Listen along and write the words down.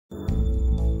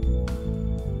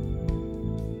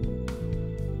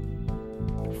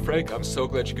Frank, I'm so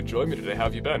glad you could join me today. How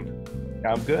have you been?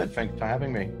 I'm good. Thanks for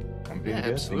having me. I'm Yeah, doing good.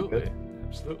 Doing absolutely. good.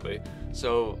 Absolutely.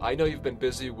 So, I know you've been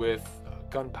busy with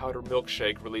Gunpowder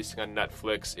Milkshake releasing on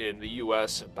Netflix in the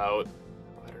US about,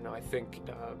 I don't know, I think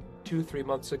 2, 3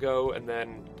 months ago, and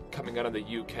then coming out in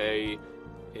the UK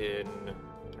in,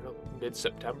 I don't know, mid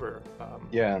September.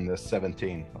 Yeah, on the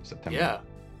 17th of September Yeah,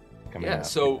 coming yeah. out.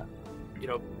 So, Yeah. you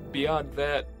know, beyond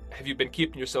that, have you been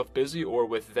keeping yourself busy, or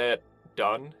with that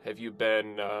done, have you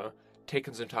been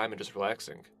taking some time and just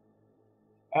relaxing?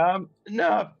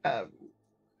 No,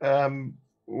 um,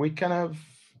 we kind of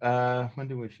when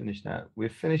did we finish that? We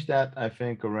finished that I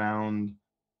think around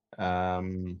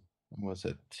when was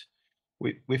it?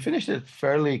 We finished it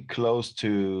fairly close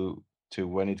to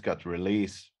when it got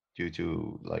released due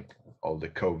to like all the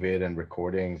COVID and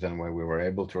recordings and when we were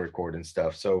able to record and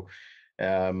stuff. So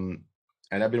um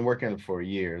and I've been working on it for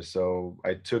years. So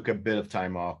I took a bit of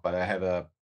time off, but I have a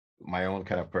my own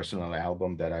kind of personal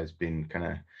album that I've been kind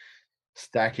of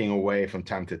stacking away from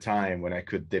time to time when I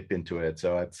could dip into it.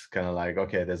 So it's kind of like,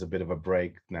 okay, there's a bit of a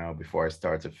break now before I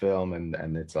start to film,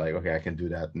 and it's like, okay, I can do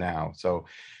that now. So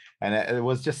and it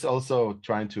was just also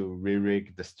trying to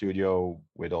re-rig the studio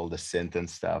with all the synth and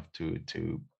stuff to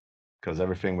because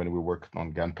everything when we worked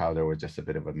on Gunpowder was just a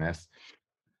bit of a mess.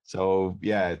 So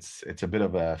yeah, it's a bit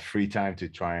of a free time to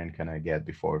try and kind of get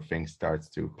before things starts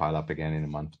to pile up again in a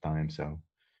month's time. So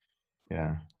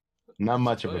yeah, not That's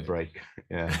much of a exciting. break.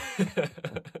 Yeah.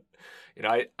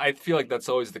 I feel like that's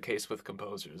always the case with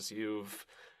composers. You're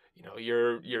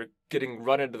getting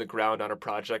run into the ground on a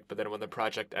project, but then when the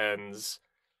project ends,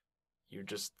 you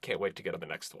just can't wait to get on the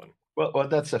next one. Well,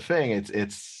 that's the thing.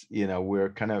 We're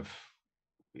kind of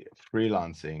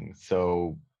freelancing.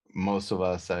 So most of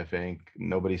us, I think,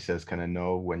 nobody says kind of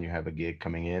no when you have a gig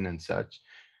coming in and such.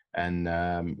 And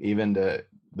even the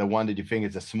one that you think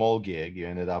is a small gig, you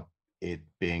ended up it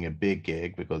being a big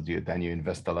gig because you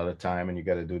invest a lot of time and you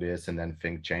got to do this and then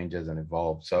thing changes and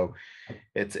evolve. So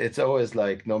it's always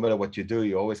like no matter what you do,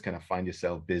 you always kind of find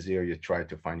yourself busy or you try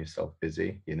to find yourself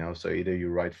busy, so either you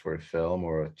write for a film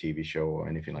or a TV show or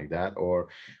anything like that, or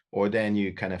then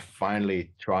you kind of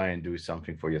finally try and do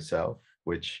something for yourself,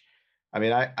 which I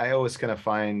mean I always kind of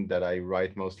find that I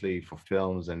write mostly for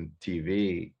films and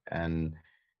TV, and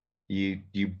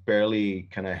you barely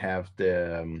kind of have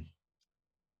the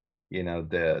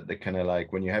kind of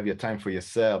like when you have your time for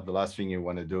yourself, the last thing you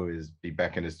want to do is be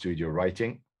back in the studio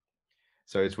writing.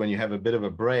 So it's when you have a bit of a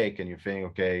break and you think,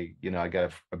 okay, I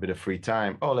got a bit of free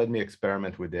time. Oh, let me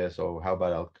experiment with this. Or how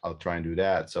about I'll try and do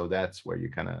that. So that's where you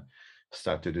kind of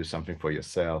start to do something for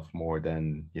yourself more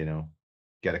than,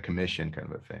 get a commission kind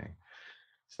of a thing.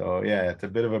 So yeah, it's a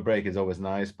bit of a break is always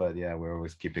nice, but yeah, we're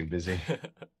always keeping busy.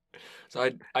 So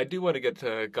I do want to get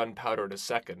to Gunpowder in a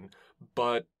second,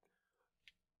 but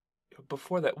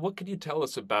before that, what could you tell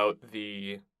us about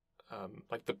the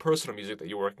like the personal music that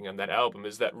you're working on that album?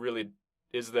 Is that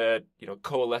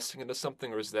coalescing into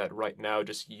something, or is that right now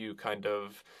just you kind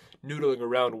of noodling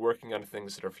around working on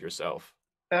things that are for yourself?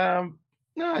 Um,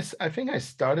 no, I think I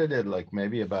started it like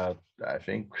maybe about I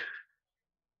think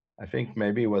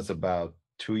maybe it was about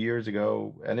 2 years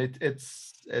ago, and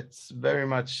it's very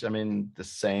much, I mean, the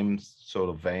same sort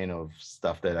of vein of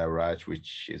stuff that I write,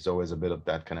 which is always a bit of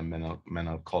that kind of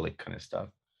melancholic kind of stuff.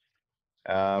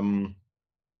 Um,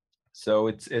 so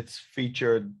it's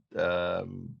featured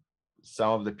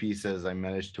some of the pieces I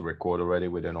managed to record already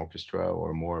with an orchestra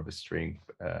or more of a string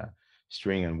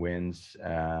and winds,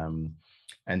 and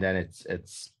then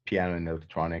it's piano and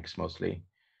electronics mostly.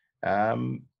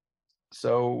 Um,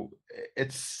 so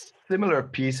it's similar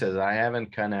pieces. I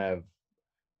haven't kind of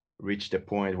reached a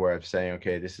point where I'm saying,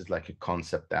 okay, this is like a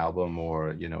concept album,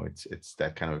 or it's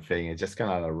that kind of thing. It's just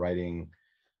kind of like writing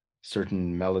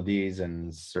certain melodies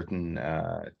and certain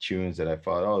tunes that I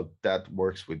thought, oh, that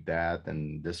works with that,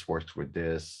 and this works with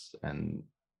this, and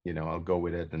I'll go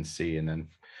with it and see. And then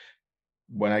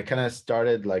when I kind of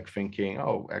started like thinking,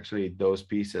 oh, actually, those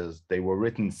pieces they were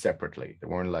written separately. They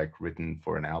weren't like written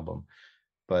for an album,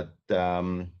 but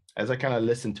as I kind of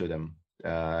listened to them,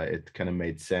 it kind of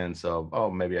made sense of,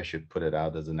 oh, maybe I should put it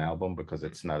out as an album because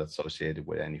it's not associated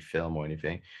with any film or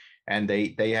anything. And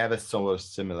they have a sort of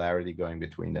similarity going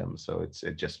between them. So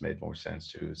it just made more sense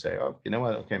to say, oh, you know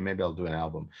what? Okay, maybe I'll do an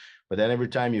album. But then every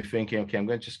time you're thinking,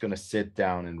 okay, just going to sit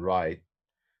down and write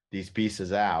these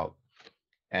pieces out.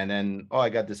 And then, oh, I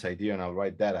got this idea and I'll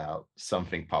write that out.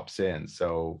 Something pops in.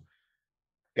 So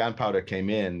Gunpowder came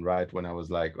in right when I was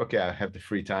like, okay, I have the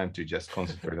free time to just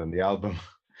concentrate on the album.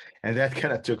 And that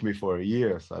kind of took me for a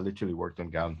year. So I literally worked on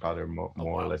Gunpowder Oh more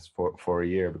or wow. less for a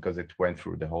year because it went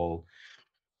through the whole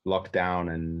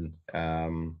lockdown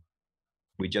and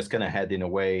we just kind of had, in a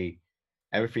way,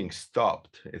 everything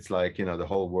stopped. It's like, the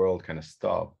whole world kind of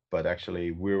stopped, but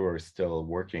actually we were still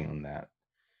working on that.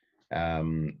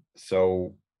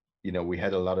 So, we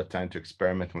had a lot of time to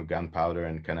experiment with gunpowder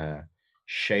and kind of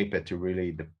shape it to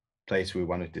really the place we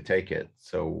wanted to take it.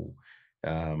 So,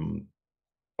 um,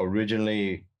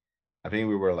 originally, I think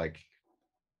we were like,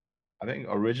 I think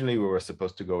originally we were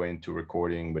supposed to go into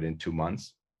recording within 2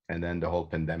 months, and then the whole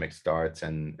pandemic starts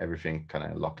and everything kind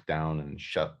of locked down and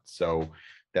shut. So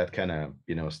that kind of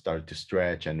started to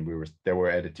stretch, and they were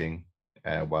editing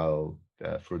while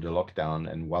through the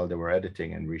lockdown, and while they were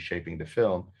editing and reshaping the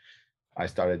film, I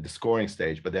started the scoring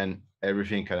stage. But then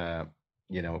everything kind of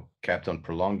kept on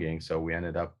prolonging, so we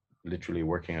ended up literally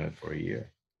working on it for a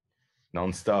year,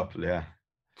 nonstop. Yeah,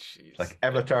 Jeez. like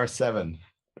Avatar 7.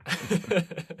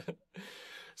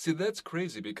 See, that's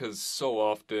crazy because so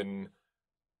often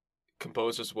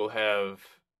composers will have,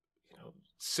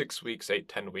 6 weeks, 8,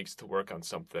 10 weeks to work on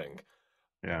something.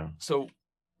 Yeah. So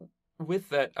with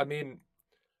that, I mean,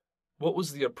 what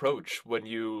was the approach when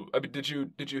I mean, did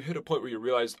you hit a point where you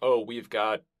realized, oh, we've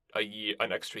got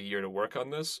an extra year to work on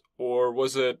this, or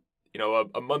was it,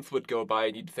 a month would go by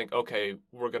and you'd think, okay,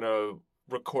 we're gonna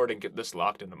record and get this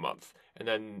locked in a month, and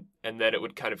then it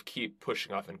would kind of keep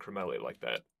pushing off incrementally like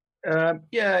that.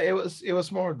 Yeah, it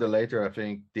was more of the later. I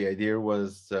think the idea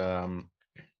was, I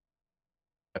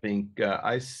think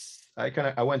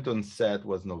I went on set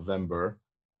was November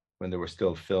when they were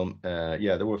still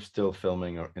yeah, they were still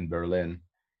filming in Berlin,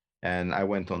 and I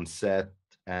went on set,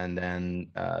 and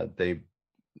then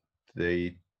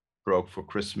they broke for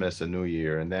Christmas and New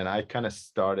Year, and then I kind of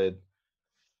started.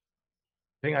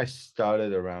 I think I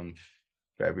started around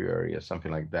February or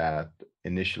something like that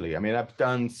initially. I mean, I've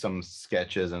done some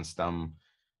sketches and some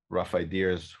rough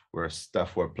ideas where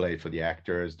stuff were played for the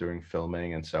actors during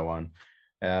filming and so on.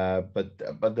 But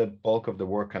the bulk of the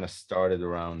work kind of started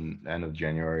around end of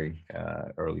January,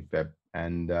 early Feb,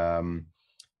 and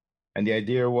the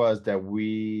idea was that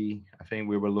I think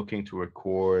we were looking to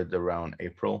record around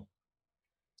April.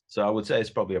 So I would say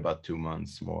it's probably about 2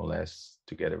 months, more or less,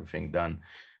 to get everything done.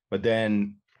 But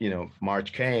then,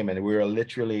 March came, and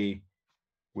we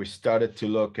started to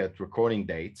look at recording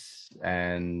dates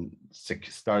and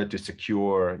started to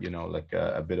secure, like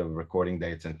a bit of recording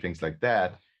dates and things like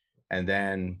that. And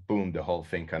then, boom, the whole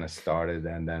thing kind of started.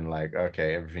 And then, like,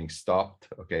 okay, everything stopped.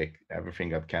 Okay, everything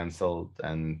got canceled.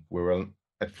 And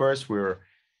at first, we were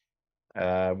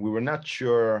not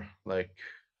sure, like,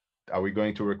 are we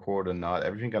going to record or not?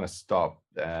 Everything kind of stopped.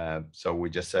 So we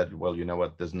just said, well, you know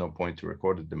what? There's no point to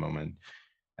record at the moment,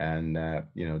 and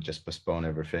just postpone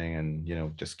everything, and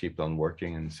just keep on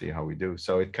working and see how we do.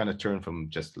 So it kind of turned from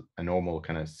just a normal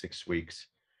kind of 6 weeks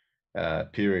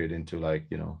period into, like,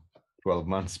 12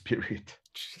 months period.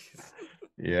 Jeez.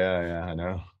 Yeah, yeah, I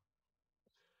know.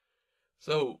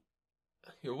 So,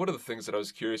 one of the things that I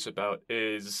was curious about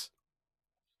is,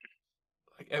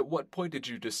 like, at what point did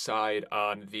you decide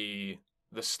on the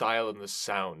style and the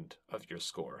sound of your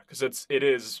score? Because it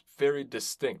is very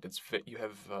distinct. You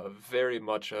have very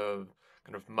much a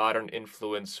kind of modern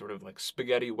influence, sort of like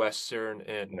spaghetti western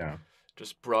and Yeah.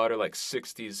 just broader like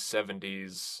 60s,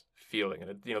 70s feeling,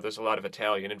 and there's a lot of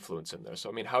Italian influence in there. So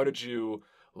I mean, how did you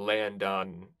land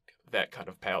on that kind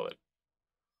of palette?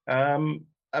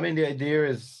 I mean, the idea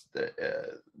is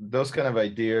those kind of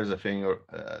ideas, I think,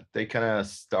 they kind of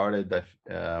started that.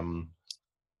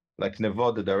 Like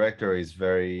Nevo, the director, is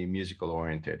very musical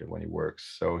oriented when he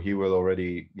works. So he will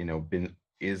already, been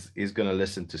is gonna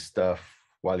listen to stuff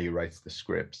while he writes the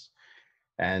scripts.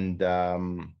 And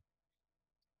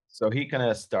so he kind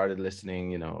of started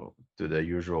listening, to the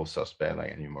usual suspect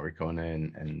like Ennio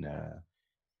Morricone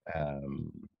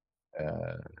um,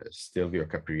 uh, Stilvio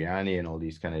Capriani and all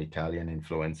these kind of Italian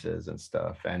influences and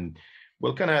stuff. And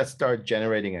we'll kind of start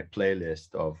generating a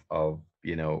playlist of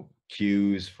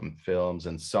cues from films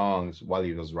and songs while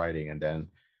he was writing. And then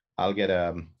I'll get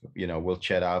we'll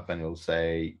chat up and we'll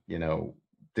say,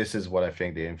 this is what I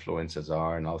think the influences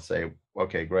are, and I'll say,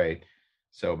 okay, great.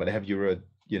 So, but have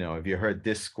you heard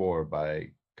this score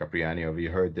by Capriani, or have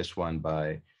you heard this one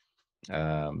by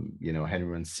Henry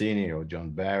Mancini or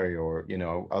John Barry, or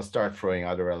I'll start throwing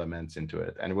other elements into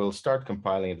it, and we'll start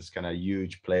compiling this kind of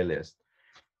huge playlist.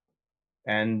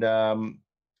 And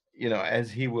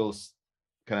as he will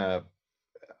kind of,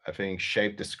 I think,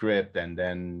 shape the script and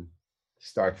then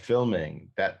start filming,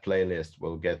 that playlist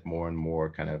will get more and more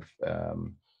kind of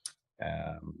um,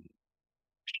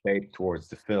 shaped towards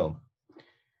the film.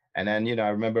 And then I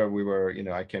remember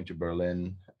I came to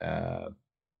Berlin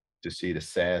to see the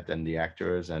set and the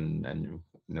actors and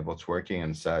what's working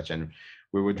and such. And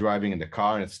we were driving in the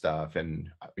car and stuff, and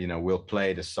we'll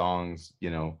play the songs,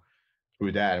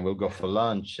 through that, and we'll go for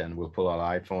lunch and we'll pull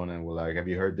our iPhone and we're like, have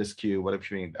you heard this cue? What if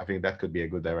you think? I think that could be a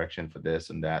good direction for this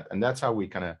and that. And that's how we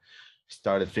kind of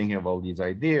started thinking of all these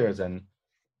ideas. And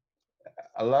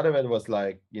a lot of it was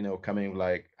like, coming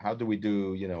like, how do we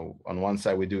do, on one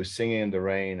side we do Singing in the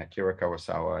Rain, Akira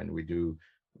Kurosawa, and we do,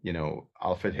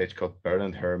 Alfred Hitchcock,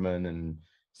 Bernard Herrmann, and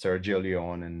Sergio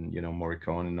Leone, and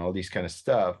Morricone, and all these kind of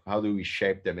stuff. How do we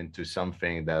shape them into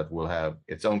something that will have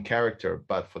its own character,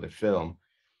 but for the film,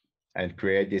 and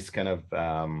create this kind of,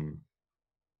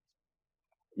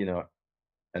 you know,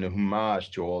 an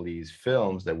homage to all these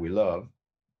films that we love,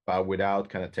 but without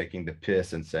kind of taking the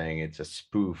piss and saying it's a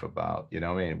spoof about, what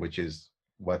I mean, which is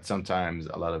what sometimes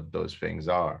a lot of those things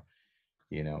are,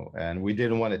 and we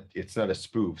didn't want it, it's not a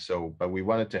spoof. So, but we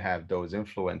wanted to have those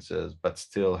influences, but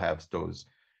still have those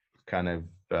kind of,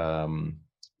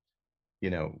 you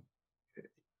know,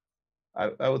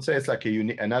 I would say it's like a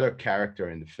unique, another character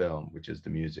in the film, which is the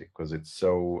music, because it's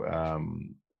so,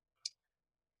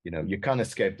 you can't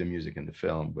escape the music in the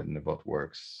film when the vote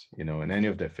works. In any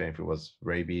of the film, if it was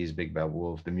Rabies, Big Bad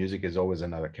Wolf, the music is always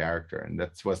another character, and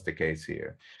that's what's the case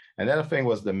here. And that I think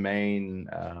was the main,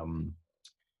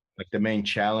 like the main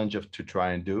challenge of to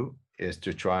try and do is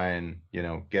to try and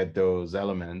get those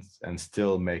elements and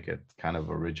still make it kind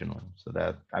of original. So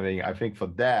that, I mean, I think for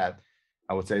that,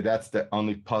 I would say that's the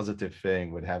only positive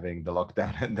thing with having the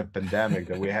lockdown and the pandemic,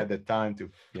 that we had the time to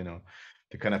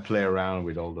to kind of play around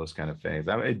with all those kind of things.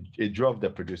 I mean, it drove the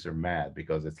producer mad,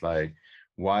 because it's like,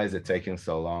 why is it taking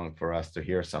so long for us to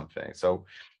hear something? So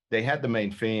they had the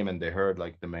main theme, and they heard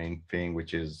like the main thing,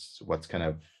 which is what's kind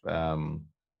of,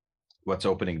 what's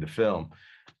opening the film,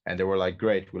 and they were like,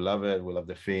 great, we love it, we love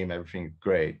the theme, everything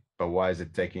great, but why is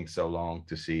it taking so long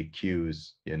to see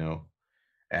cues?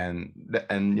 And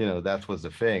that was the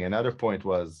thing. Another point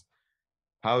was,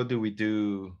 how do we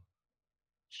do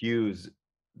cues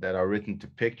that are written to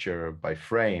picture by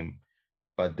frame,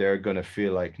 but they're going to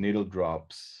feel like needle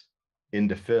drops in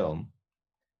the film,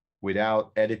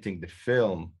 without editing the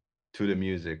film to the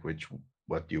music, which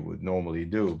what you would normally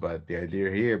do. But the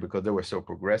idea here, because they were so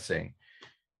progressing,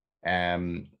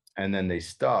 and then they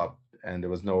stopped, and there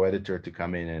was no editor to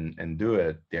come in and do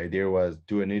it. The idea was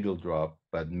do a needle drop,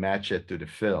 but match it to the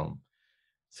film.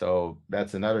 So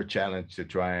that's another challenge, to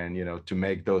try and, to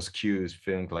make those cues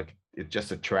feel like it's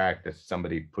just a track that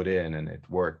somebody put in and it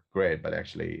worked great, but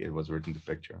actually it was written to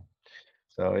picture.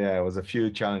 So yeah, it was a few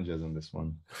challenges in this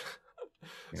one.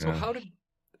 So Yeah. how did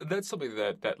that's something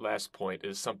that last point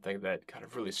is something that kind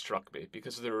of really struck me,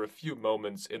 because there are a few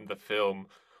moments in the film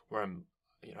where I'm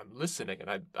listening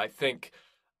and I think,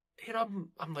 I'm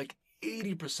like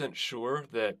 80% sure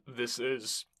that this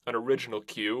is an original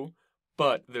cue,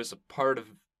 but there's a part of,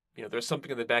 there's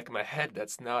something in the back of my head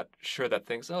that's not sure, that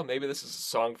thinks, oh, maybe this is a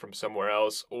song from somewhere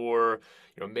else, or,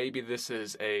 maybe this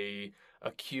is a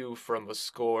cue from a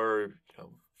score,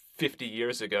 50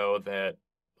 years ago that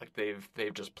like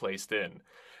they've just placed in.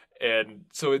 And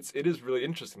so it is really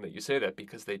interesting that you say that,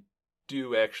 because they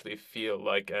do actually feel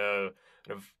like a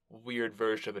kind of weird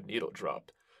version of a needle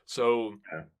drop. So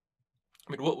Yeah.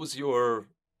 I mean, what was your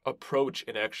approach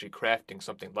in actually crafting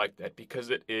something like that? Because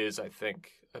it is, I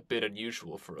think, a bit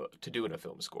unusual to do in a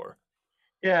film score.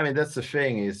 Yeah, I mean, that's the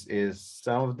thing, is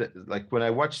some of the, like when I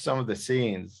watch some of the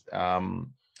scenes,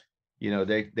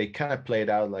 they kind of played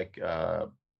out like,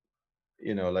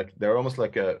 like they're almost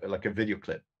like a video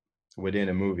clip within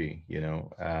a movie.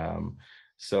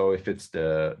 So if it's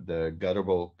the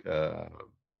guttural,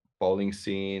 bowling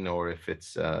scene, or if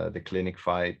it's, the clinic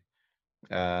fight,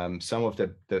 some of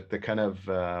the kind of,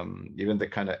 even the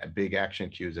kind of big action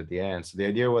cues at the end. So the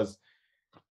idea was,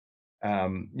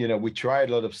 we tried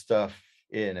a lot of stuff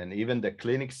in, and even the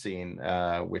clinic scene,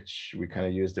 which we kind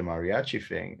of used the mariachi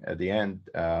thing at the end,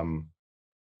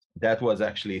 that was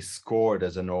actually scored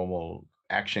as a normal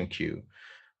action cue.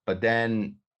 But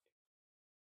then,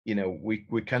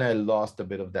 we kind of lost a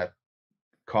bit of that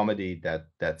comedy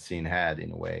that scene had,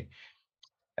 in a way.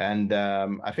 And,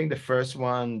 I think the first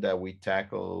one that we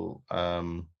tackle,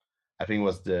 I think,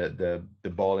 was the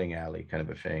bowling alley kind of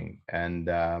a thing. And,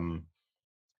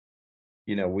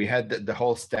 we had the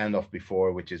whole standoff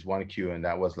before, which is one cue, and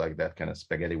that was like that kind of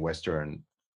spaghetti western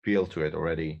feel to it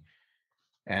already.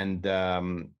 And,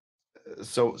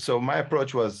 so my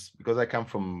approach was, because I come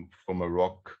from a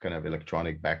rock kind of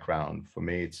electronic background. For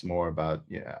me, it's more about,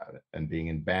 yeah, and being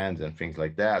in bands and things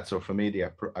like that. So for me,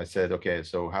 I said, okay,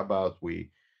 so how about we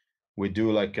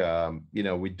do like,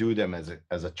 we do them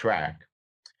as a track,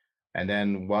 and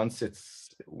then once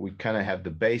we kind of have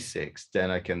the basics, then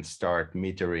I can start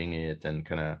metering it and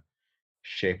kind of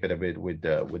shape it a bit with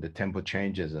the tempo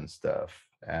changes and stuff.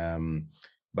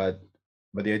 But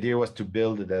but the idea was to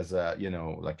build it as a,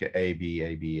 like a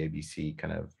ABC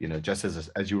kind of, just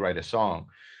as you write a song.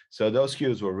 So those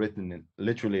cues were written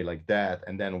literally like that.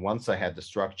 And then once I had the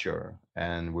structure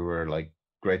and we were like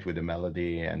great with the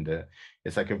melody and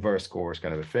it's like a verse chorus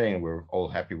kind of a thing, and we're all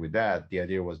happy with that. The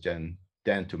idea was then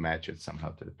to match it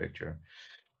somehow to the picture.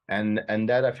 And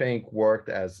that I think worked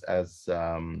as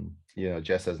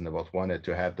just as Nabot wanted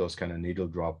to have those kind of needle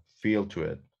drop feel to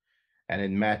it, and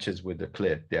it matches with the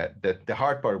clip. The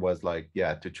hard part was like,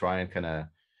 yeah, to try and kind of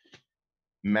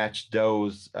match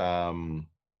those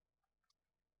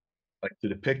like to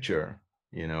the picture,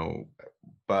 you know,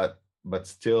 but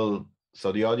still,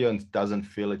 so the audience doesn't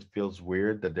feel, it feels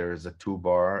weird that there is a 2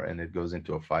 bar and it goes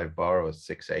into a 5 bar or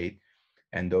 6/8,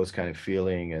 and those kind of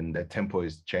feeling, and the tempo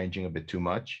is changing a bit too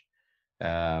much.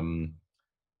 Um,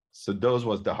 so those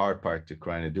was the hard part to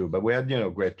try to do. But we had,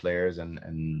 great players, and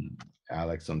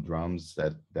Alex on drums,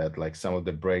 that like some of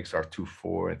the breaks are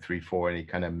 2/4 and 3/4, and he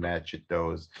kind of matched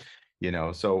those,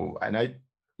 So, and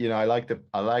I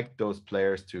like those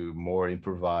players to more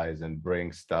improvise and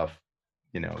bring stuff,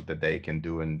 that they can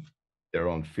do in their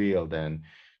own field, and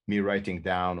me writing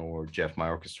down, or Jeff, my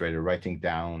orchestrator, writing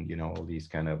down, all these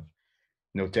kind of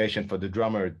notation for the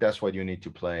drummer. That's what you need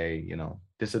to play.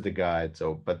 This is the guide.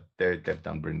 So, but they've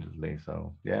done brilliantly.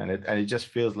 So yeah, and it just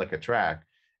feels like a track,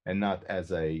 and not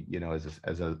as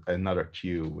as a another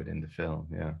cue within the film.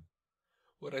 Yeah,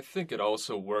 What I think it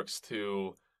also works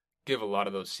to give a lot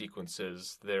of those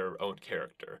sequences their own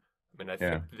character. I mean, I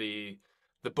yeah, think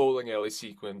the bowling alley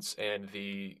sequence and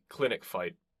the clinic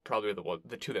fight probably are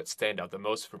the two that stand out the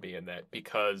most for me in that,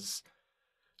 because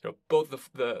both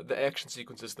the action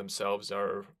sequences themselves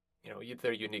are,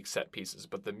 they're unique set pieces,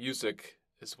 but the music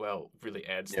as well really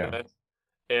adds to yeah, that.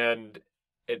 And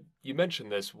you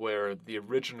mentioned this, where the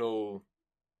original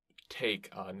take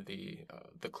on the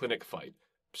clinic fight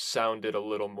sounded a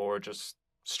little more just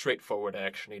straightforward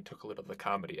action. He took a little of the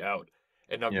comedy out,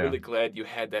 and I'm yeah, really glad you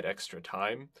had that extra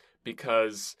time,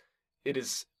 because it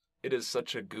is it is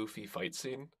such a goofy fight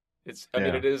scene. I mean,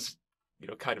 yeah. it is,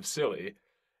 kind of silly,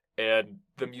 and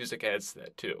the music adds to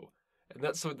that too. And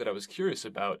that's something that I was curious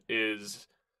about, is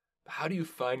how do you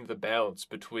find the balance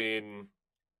between,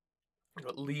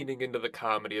 leaning into the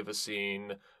comedy of a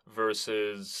scene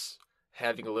versus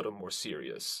having a little more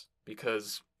serious?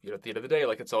 Because, at the end of the day,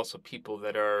 like, it's also people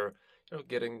that are,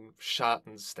 getting shot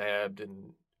and stabbed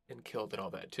and killed and all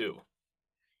that too.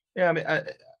 Yeah, I mean,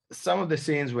 some of the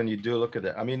scenes when you do look at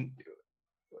it, I mean,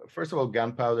 first of all,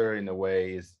 Gunpowder in a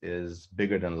way is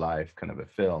bigger than life kind of a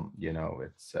film.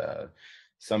 It's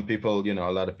some people,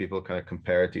 a lot of people kind of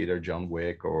compare it to either John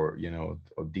Wick or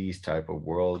or these type of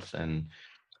worlds,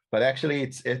 but actually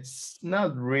it's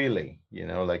not really.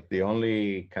 Like the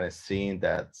only kind of scene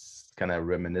that's kind of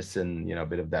reminiscent, a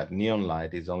bit of that neon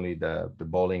light, is only the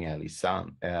bowling alley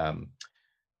sound.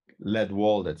 Lead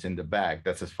wall that's in the back.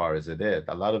 That's as far as it is.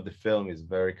 A lot of the film is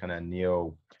very kind of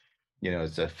neo,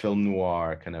 it's a film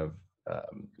noir kind of,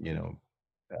 um, you know,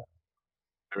 uh,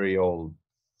 very old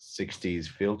 60s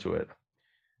feel to it.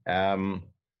 Um,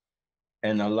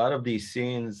 and a lot of these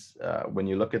scenes, when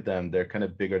you look at them, they're kind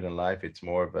of bigger than life. It's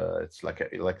more of it's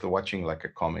like watching like a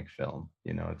comic film,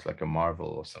 it's like a Marvel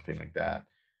or something like that.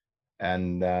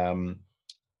 And,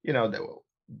 you know, that,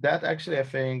 that actually, I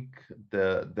think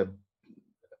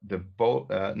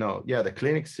no, yeah, the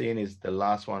clinic scene is the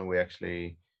last one we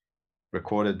actually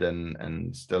recorded, and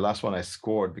it's the last one I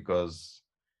scored because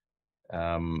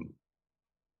um,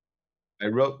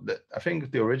 I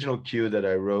think the original cue that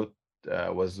I wrote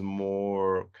was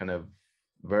more kind of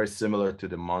very similar to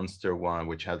the Monster one,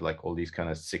 which had like all these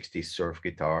kind of 60s surf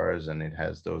guitars, and it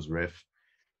has those riffs.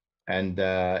 And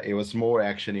it was more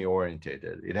actiony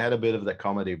orientated. It had a bit of the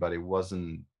comedy, but it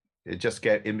wasn't. It just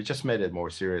made it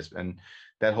more serious. And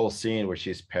that whole scene where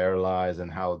she's paralyzed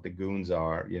and how the goons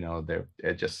are,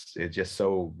 it's just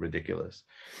so ridiculous.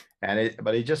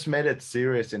 But it just made it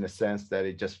serious in the sense that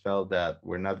it just felt that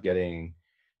we're not getting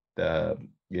the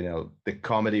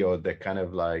comedy, or the kind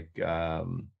of like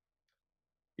that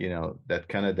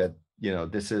kind of that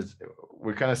this is,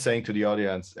 we're kind of saying to the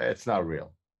audience, it's not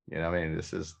real. I mean,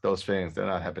 this is, those things, they're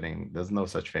not happening. There's no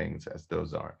such things as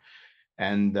those are.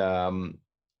 And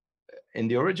in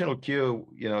the original cue,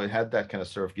 it had that kind of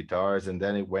surf guitars, and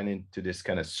then it went into this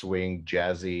kind of swing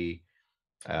jazzy,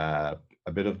 uh,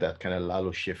 a bit of that kind of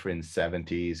Lalo Schifrin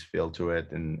 70s feel to it,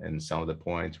 and some of the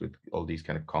points with all these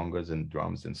kind of congas and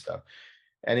drums and stuff.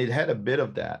 And it had a bit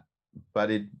of that, but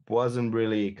it wasn't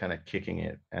really kind of kicking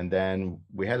it. And then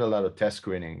we had a lot of test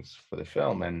screenings for the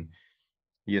film, and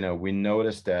we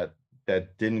noticed that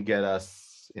that didn't get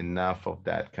us enough of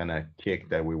that kind of kick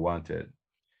that we wanted.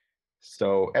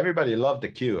 So everybody loved the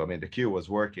cue. I mean, the cue was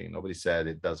working. Nobody said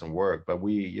it doesn't work, but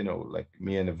we, like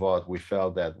me and Nevot, we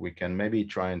felt that we can maybe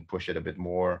try and push it a bit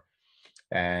more,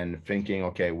 and thinking,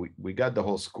 okay, we got the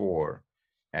whole score,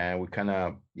 and we kind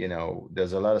of,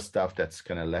 there's a lot of stuff that's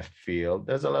kind of left field.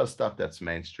 There's a lot of stuff that's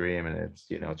mainstream, and it's,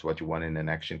 it's what you want in an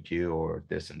action cue or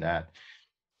this and that.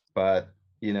 But,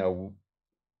 you know,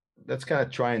 let's kind of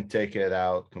try and take it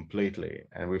out completely.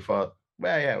 And we thought,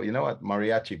 well, yeah, you know what?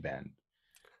 Mariachi band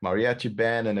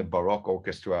and a Baroque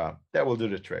orchestra, that will do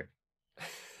the trick.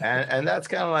 And that's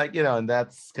kind of like, and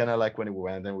that's kind of like when we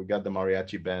went and we got the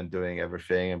mariachi band doing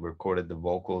everything and recorded the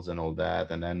vocals and all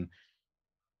that. And then,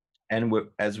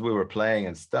 as we were playing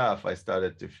and stuff, I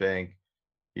started to think,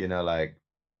 like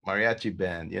mariachi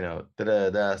band,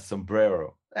 da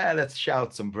sombrero. Let's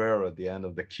shout sombrero at the end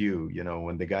of the cue,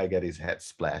 when the guy got his head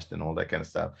splashed and all that kind of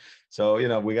stuff. So,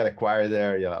 we got a choir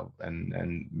there,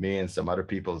 and me and some other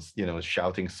people,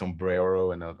 shouting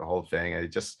sombrero and the whole thing. And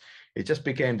it just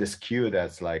became this cue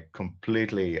that's like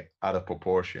completely out of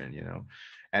proportion,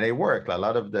 and it worked.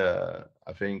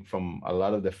 I think from a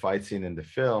lot of the fight scene in the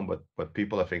film, but what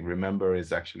people I think remember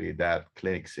is actually that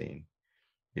clinic scene,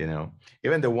 you know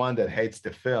even the one that hates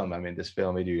the film. I mean, this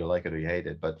film, either you like it or you hate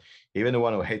it, but even the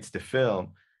one who hates the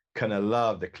film kind of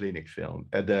love the clinic film,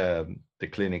 the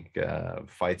clinic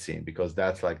fight scene, because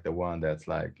that's like the one that's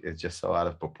like, it's just so out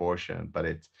of proportion,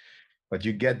 but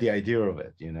you get the idea of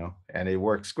it, and it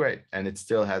works great, and it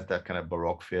still has that kind of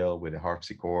baroque feel with the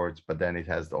harpsichords, but then it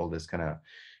has all this kind of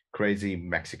crazy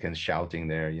Mexican shouting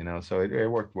there, so it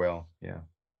worked well, yeah.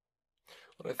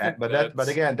 Well, I think But that's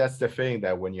again, that's the thing,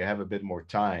 that when you have a bit more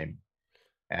time,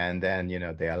 and then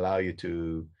they allow you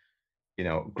to,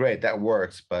 great, that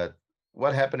works, but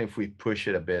what happened if we push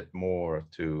it a bit more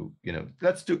to,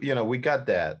 let's do, we got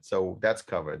that, so that's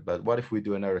covered, but what if we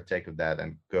do another take of that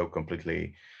and go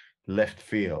completely left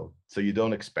field, so you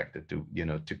don't expect it to,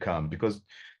 to come, because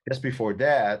just before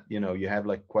that, you have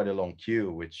like quite a long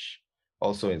queue, which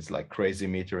also is like crazy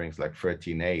meterings, like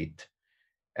 13/8,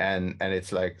 and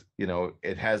it's like,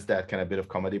 it has that kind of bit of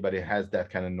comedy, but it has that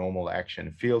kind of normal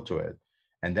action feel to it,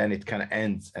 and then it kind of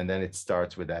ends, and then it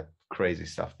starts with that crazy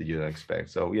stuff that you don't expect.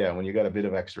 So yeah, when you got a bit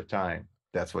of extra time,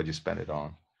 that's what you spend it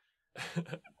on.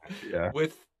 Yeah.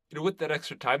 with with that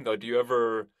extra time though, do you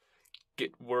ever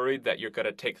get worried that you're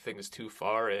gonna take things too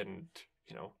far and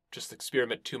just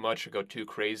experiment too much or go too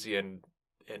crazy and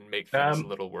make things a um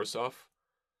little worse off?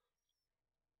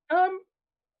 um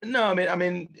no, I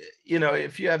mean,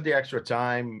 if you have the extra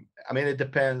time, I mean, it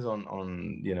depends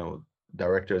on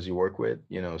directors you work with.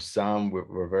 Some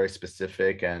were very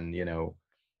specific, and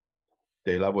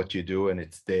they love what you do, and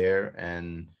it's there.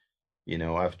 And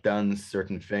I've done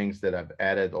certain things that I've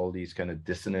added all these kind of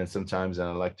dissonance sometimes, and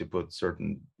I like to put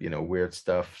certain weird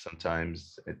stuff.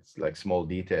 Sometimes it's like small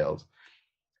details,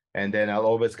 and then I'll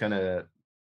always kind of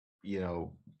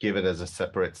give it as a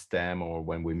separate stem. Or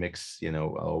when we mix, I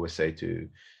always say to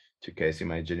Casey,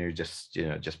 my engineer, just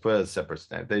put it as a separate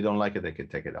stem. If they don't like it, they can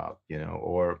take it out,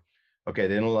 or okay,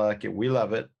 they don't like it, we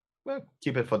love it, well,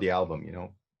 keep it for the album,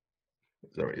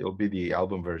 so it'll be the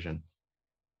album version.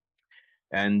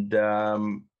 And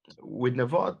with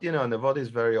Navot, Navot is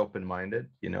very open-minded.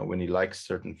 When he likes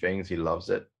certain things, he loves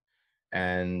it.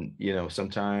 And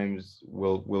sometimes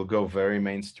we'll go very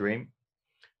mainstream,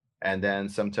 and then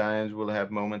sometimes we'll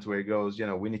have moments where he goes,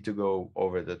 we need to go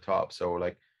over the top. So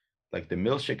like the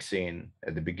milkshake scene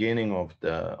at the beginning of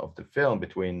the film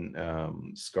between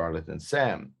Scarlett and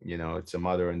Sam, it's a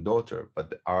mother and daughter, but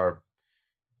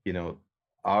you know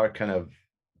our kind of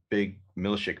big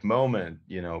milkshake moment,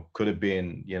 could have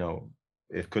been,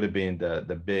 it could have been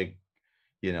the big,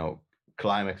 you know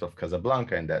climax of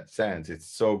Casablanca. In that sense, it's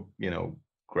so,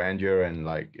 grandeur, and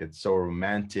like it's so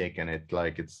romantic, and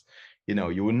it's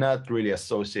you would not really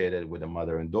associate it with a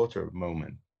mother and daughter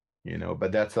moment,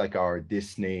 but that's like our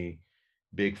Disney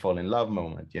big fall in love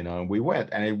moment, and we went,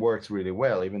 and it works really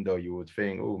well, even though you would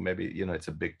think, oh, maybe, it's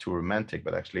a bit too romantic,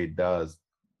 but actually it does,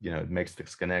 it makes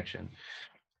this connection.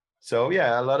 So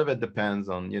yeah, a lot of it depends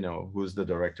on, who's the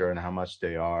director and how much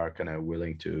they are kind of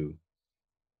willing to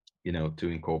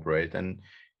incorporate. And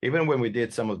even when we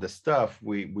did some of the stuff,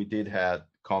 we did have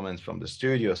comments from the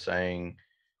studio saying,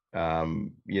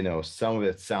 some of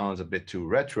it sounds a bit too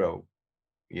retro,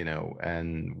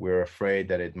 and we're afraid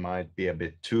that it might be a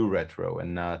bit too retro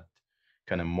and not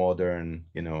kind of modern,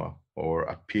 or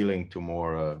appealing to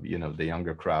more, the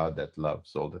younger crowd that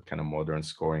loves all that kind of modern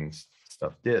scoring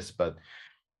stuff.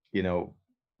 You know,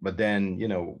 but then,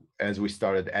 as we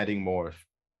started adding more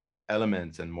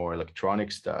elements and more electronic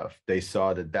stuff, they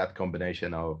saw that that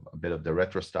combination of a bit of the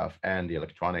retro stuff and the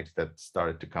electronics that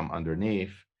started to come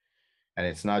underneath, and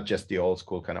it's not just the old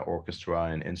school kind of orchestra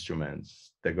and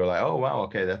instruments. They go like, oh wow,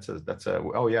 okay, that's a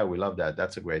oh yeah, we love that.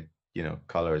 That's a great,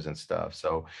 colors and stuff.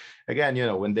 So again,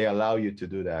 when they allow you to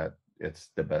do that, it's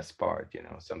the best part.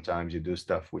 Sometimes you do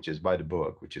stuff which is by the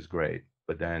book, which is great,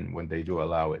 but then when they do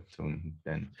allow it,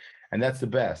 then and that's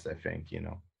the best, I think.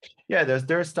 Yeah,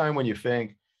 there's time when you think,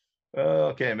 oh,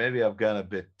 okay, maybe I've gone a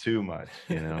bit too much,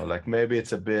 like maybe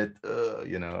it's a bit,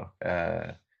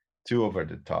 too over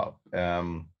the top.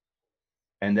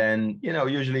 And then,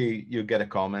 usually you get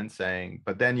a comment saying,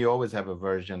 but then you always have a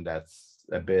version that's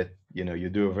a bit, you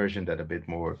do a version that a bit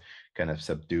more kind of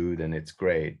subdued and it's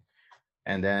great.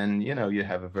 And then, you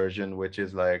have a version which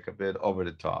is like a bit over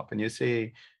the top and you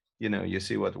see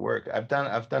what worked. I've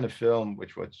done a film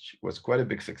which was quite a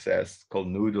big success called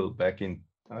Noodle back in,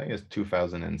 I think it's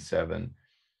 2007.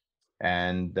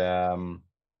 And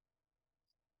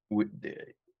we,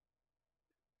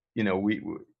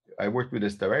 I worked with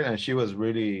this director, and she was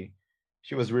really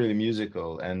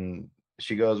musical, and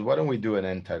she goes, "Why don't we do an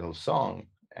entitled song?"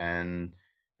 And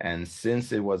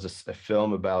since it was a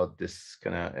film about this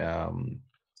kind of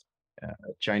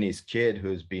Chinese kid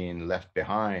who's being left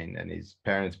behind and his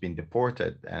parents being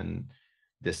deported, and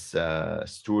this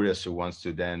stewardess who wants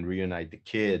to then reunite the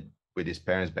kid with his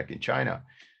parents back in China.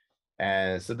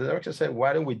 And so the director said,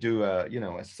 "Why don't we do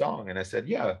a song?" And I said,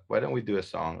 "Yeah, why don't we do a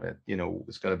song that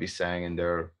it's going to be sang in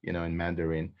there, in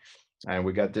Mandarin." And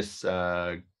we got this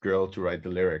girl to write the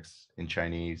lyrics in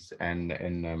Chinese and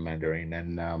in Mandarin,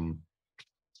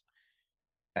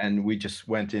 and we just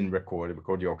went in, record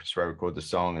the orchestra, record the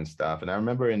song and stuff. And I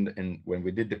remember in when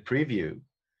we did the preview,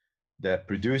 the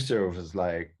producer was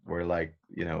like,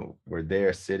 we're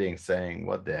there sitting saying,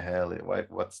 "What the hell?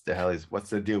 What's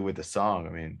the deal with the song?" I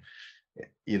mean,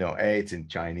 it's in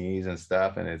Chinese and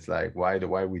stuff, and it's like, why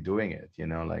are we doing it?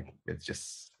 Like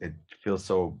it feels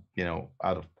so,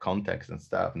 out of context and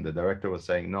stuff. And the director was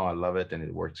saying, "No, I love it and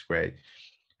it works great."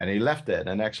 And he left it,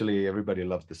 and actually everybody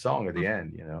loved the song at the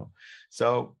end.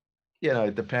 So,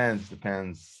 it depends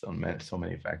on so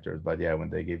many factors. But yeah, when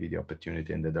they give you the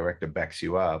opportunity and the director backs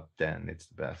you up, then it's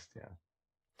the best. Yeah.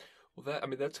 Well,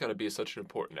 that's got to be such an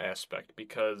important aspect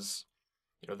because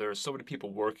there are so many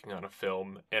people working on a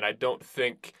film, and I don't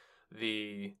think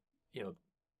you know,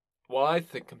 while I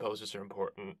think composers are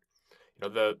important,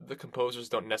 the composers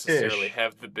don't necessarily Ish.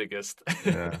 have the biggest,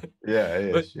 Yeah.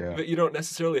 Yeah, but ish. Yeah. but you don't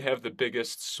necessarily have the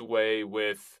biggest sway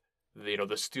with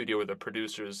the studio or the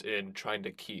producers in trying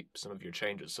to keep some of your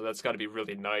changes. So that's got to be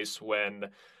really nice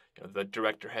when the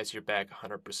director has your back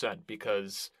 100%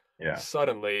 because Yeah.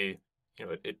 suddenly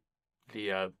it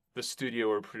the studio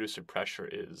or producer pressure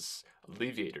is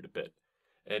alleviated a bit.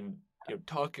 And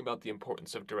talking about the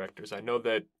importance of directors, I know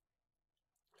that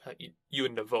you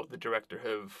and Navot, the director,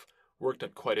 have worked on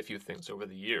quite a few things over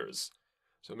the years.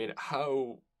 So I mean,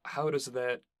 how does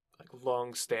that like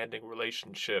long-standing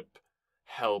relationship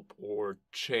help or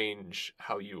change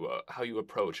how you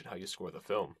approach and how you score the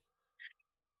film?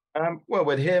 Well,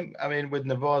 with him, I mean, with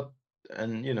Navot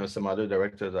and some other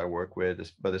directors I work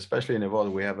with, but especially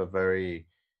Navot, we have a very,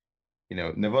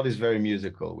 Navot is very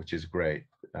musical, which is great.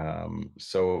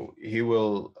 So he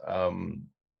will,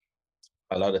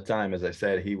 a lot of time, as I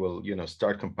said, he will,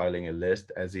 start compiling a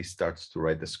list as he starts to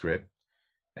write the script,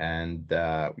 and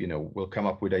we'll come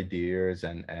up with ideas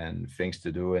and things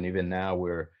to do. And even now,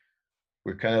 we're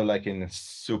kind of like in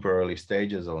super early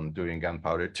stages on doing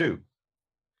Gunpowder 2.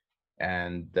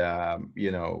 And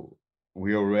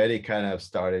we already kind of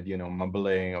started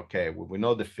mumbling, okay, we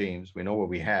know the themes, we know what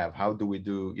we have, how do we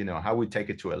do, how we take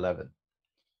it to 11.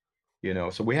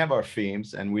 So we have our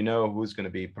themes and we know who's going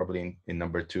to be probably in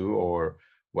number 2, or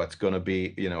what's going to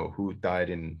be, who died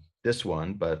in this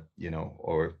one, but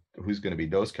or who's going to be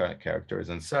those kind of characters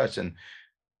and such. And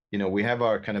we have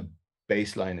our kind of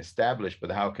baseline established,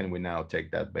 but how can we now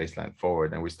take that baseline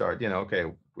forward? And we start, okay,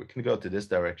 we can go to this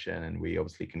direction, and we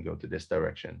obviously can go to this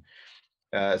direction.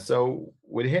 So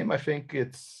with him, I think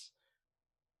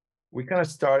we kind of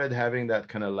started having that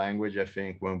kind of language, I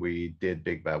think, when we did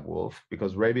Big Bad Wolf,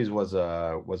 because Rabies was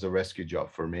a rescue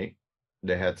job for me.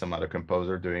 They had some other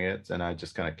composer doing it, and I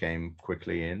just kind of came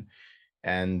quickly in.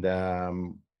 And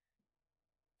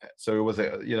so it was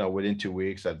within 2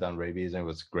 weeks I'd done Rabies, and it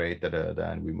was great,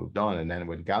 and we moved on. And then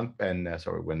when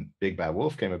Big Bad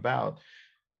Wolf came about,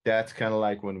 that's kind of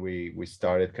like when we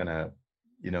started kind of,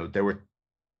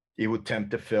 he would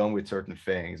tempt the film with certain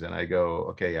things, and I go,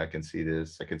 okay, I can see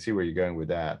this, I can see where you're going with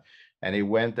that. And it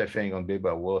went, I think, on Big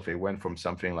Bad Wolf, it went from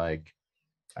something like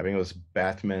I think it was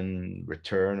Batman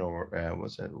Return, or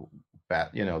was it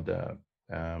Bat?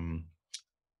 Um,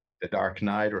 the Dark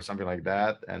Knight or something like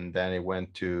that, and then it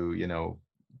went to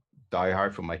Die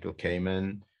Hard for Michael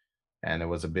Kamen, and there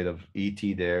was a bit of ET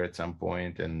there at some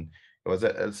point, and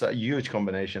it's a huge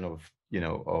combination of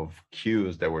of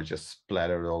cues that were just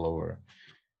splattered all over,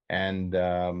 and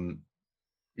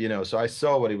so I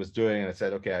saw what he was doing, and I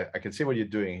said, okay, I can see what you're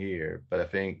doing here, but I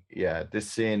think, yeah, this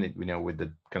scene, with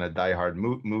the kind of Die Hard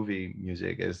movie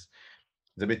music is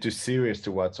it's a bit too serious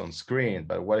to what's on screen.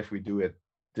 But what if we do it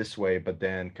this way, but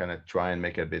then kind of try and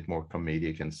make it a bit more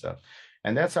comedic and stuff?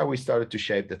 And that's how we started to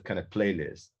shape that kind of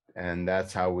playlist. And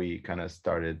that's how we kind of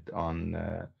started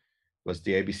on was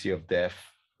the ABC of Death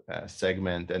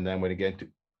segment. And then when it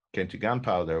came to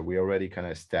Gunpowder, we already kind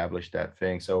of established that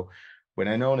thing. So when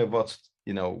I know that what's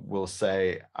will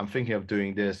say, I'm thinking of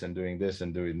doing this and doing this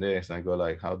and doing this, and I go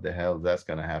like, how the hell that's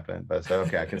gonna happen? But I say,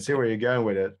 okay, I can see where you're going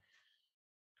with it.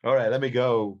 All right, let me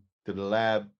go to the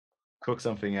lab, cook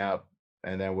something up,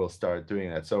 and then we'll start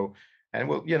doing that. So, and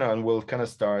we'll kind of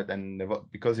start, and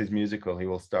because he's musical, he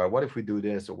will start. What if we do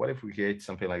this, or what if we create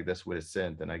something like this with a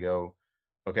synth? And I go,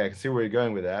 okay, I can see where you're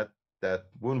going with that. That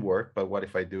wouldn't work, but what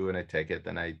if I do and I take it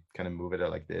and I kind of move it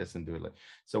like this and do it like.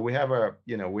 So we have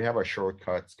our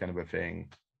shortcuts kind of a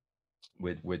thing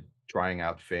with trying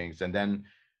out things, and then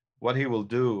what he will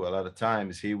do a lot of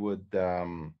times he will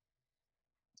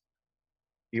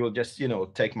just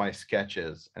take my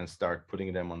sketches and start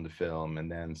putting them on the film,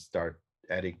 and then start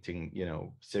editing,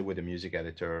 sit with a music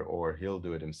editor, or he'll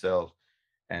do it himself,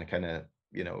 and kind of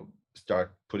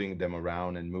start putting them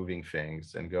around and moving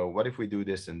things, and go, what if we do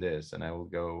this and this? And I will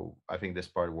go, I think this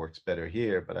part works better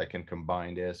here, but I can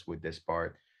combine this with this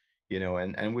part,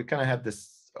 and we kind of have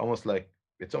this, almost like,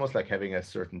 it's almost like having a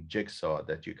certain jigsaw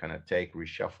that you kind of take,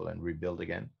 reshuffle, and rebuild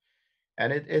again.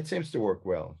 And it seems to work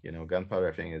well. Gunpowder,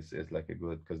 I think, is like a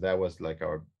good, because that was like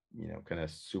our kind of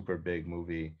super big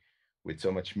movie with so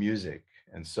much music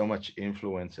and so much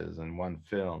influences in one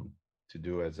film to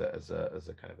do as a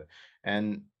kind of a,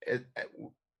 and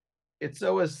it's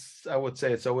always, I would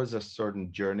say, it's always a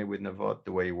certain journey with Navot.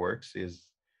 The way he works is,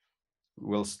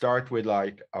 we'll start with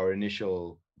like our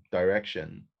initial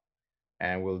direction,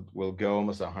 and we'll go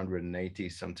almost 180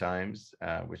 sometimes,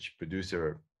 which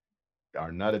producer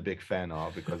are not a big fan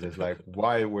of, because it's like,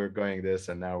 why we're going this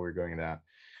and now we're going that.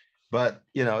 But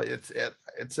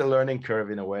it's a learning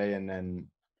curve in a way, and then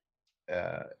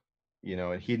uh,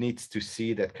 he needs to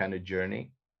see that kind of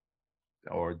journey,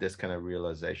 or this kind of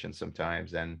realization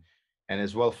sometimes. And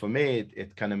as well, for me,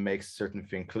 it kind of makes certain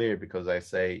thing clear, because I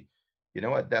say, you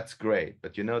know what, that's great,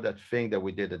 but that thing that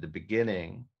we did at the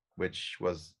beginning, which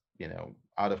was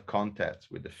out of context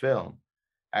with the film,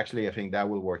 actually, I think that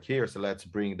will work here, so let's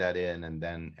bring that in and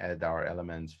then add our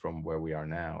elements from where we are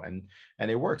now. And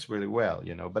it works really well.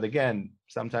 But again,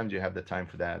 sometimes you have the time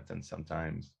for that, and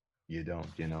sometimes you don't.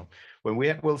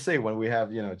 We'll see, when we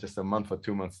have just a month or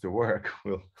 2 months to work,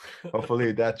 we'll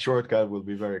hopefully that shortcut will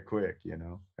be very quick,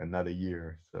 and not a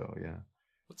year. So yeah.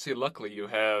 Let's see. Luckily, you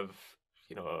have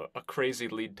a crazy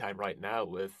lead time right now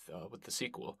with the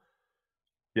sequel.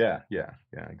 Yeah,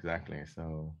 exactly.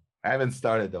 So I haven't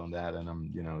started on that, and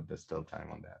there's still time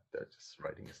on that. They're just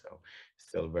writing, so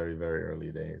still very, very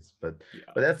early days. But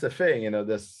Yeah. but that's the thing,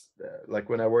 this like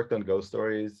when I worked on Ghost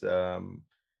Stories,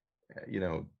 you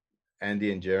know,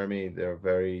 Andy and Jeremy, they're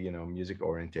very, music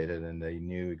orientated, and they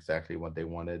knew exactly what they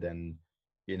wanted. And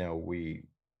we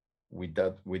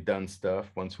done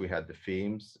stuff once we had the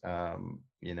themes.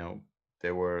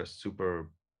 They were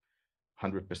super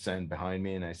 100% behind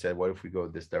me, and I said, what if we go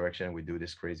this direction, we do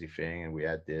this crazy thing, and we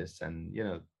add this? And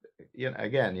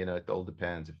again, it all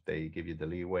depends. If they give you the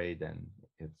leeway, then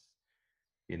it's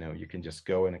you can just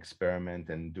go and experiment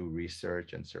and do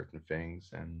research and certain things.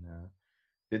 And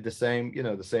did the same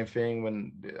thing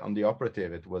when on the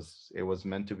operative. It was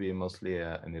meant to be mostly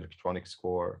an electronic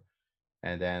score,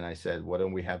 and then I said, why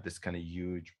don't we have this kind of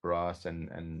huge brass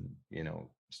and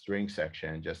string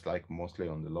section, just like mostly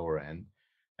on the lower end.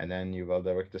 And then Yuval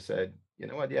director said, you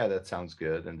know what, yeah, that sounds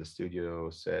good. And the studio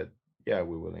said, yeah,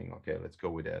 we're willing. Okay, let's go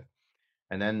with that.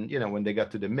 And then when they got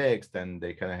to the mix, then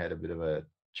they kind of had a bit of a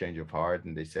change of heart,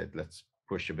 and they said, let's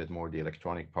push a bit more the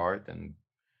electronic part, and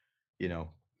you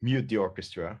know mute the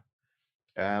orchestra.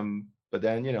 But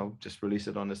then just release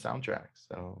it on the soundtrack.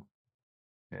 So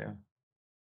yeah,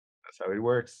 that's how it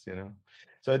works.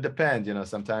 So it depends.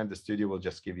 Sometimes the studio will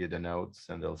just give you the notes,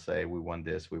 and they'll say, we want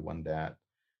this, we want that.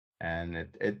 And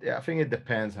I think it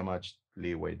depends how much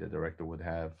leeway the director would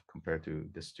have compared to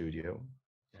the studio.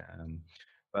 um,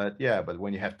 but yeah, but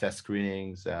when you have test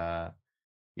screenings,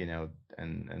 you know,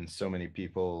 and so many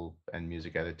people and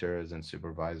music editors and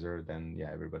supervisor, then yeah,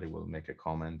 everybody will make a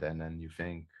comment, and then you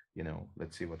think,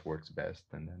 let's see what works best,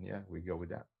 and then yeah, we go with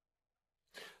that.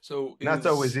 So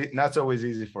Not always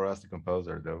easy for us, the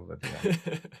composer, though, but yeah,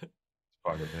 it's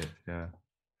part of it. Yeah.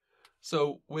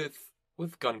 so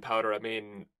with Gunpowder, I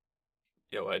mean,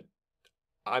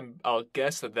 I'll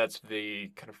guess that that's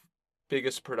the kind of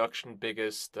biggest production,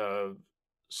 biggest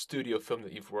studio film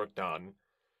that you've worked on.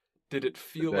 Did it To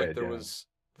feel like date, yeah.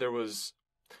 there was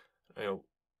you know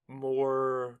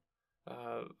more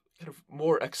uh, kind of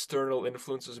more external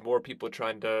influences, more people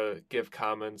trying to give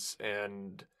comments,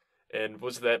 and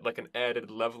was that like an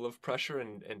added level of pressure?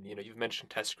 And you've mentioned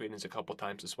test screenings a couple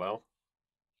times as well.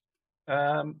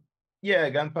 Um, yeah,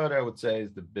 Gunpowder, I would say,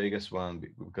 is the biggest one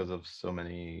because of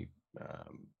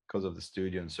because of the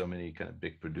studio and so many kind of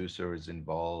big producers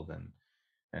involved,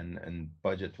 and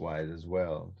budget wise as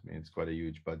well. I mean, it's quite a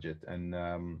huge budget, and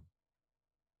I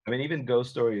mean, even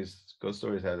Ghost Stories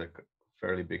had a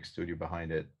fairly big studio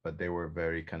behind it, but they were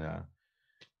very kind of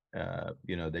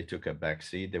they took a back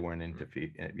seat. They weren't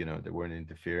they weren't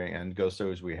interfering. And Ghost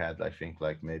Stories, we had, I think,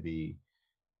 like maybe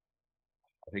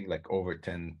I think like over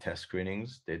 10 test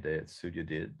screenings the studio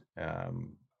did.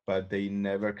 But they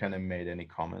never kind of made any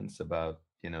comments about,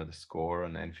 the score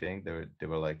and anything. They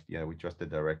were like, yeah, we trust the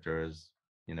directors,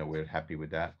 we're happy with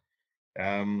that.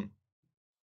 Um,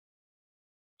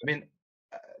 I mean,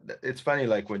 it's funny,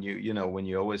 like when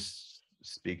you always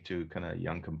speak to kind of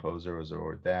young composers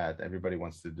or that, everybody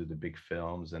wants to do the big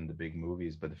films and the big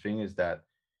movies. But the thing is that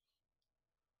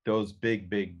those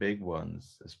big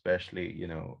ones, especially,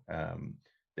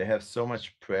 they have so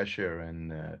much pressure,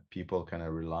 and people kind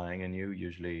of relying on you.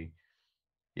 Usually,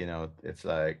 it's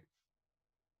like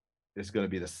it's going to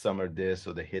be the summer this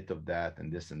or the hit of that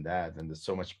and this and that, and there's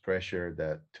so much pressure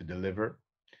that to deliver.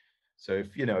 So if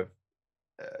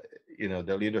uh,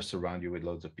 they'll either surround you with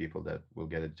loads of people that will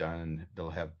get it done, and they'll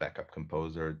have backup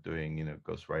composer doing,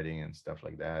 ghostwriting and stuff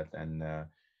like that.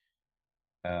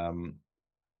 Um,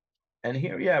 and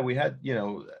here, yeah, we had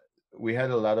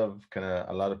a lot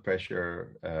of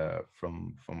pressure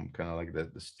from kind of like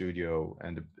the studio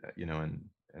and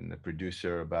and the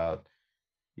producer about,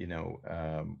 you know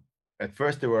um, at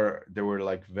first they were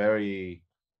like very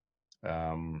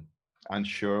um,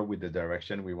 unsure with the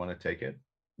direction we want to take it.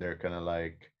 They're kind of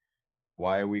like,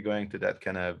 why are we going to that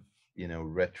kind of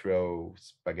retro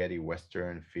spaghetti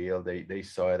western feel? They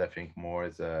saw it, I think, more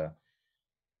as a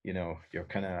your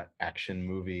kind of action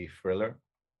movie thriller.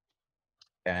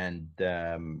 And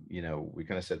we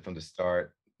kind of said from the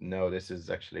start, no, this is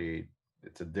actually,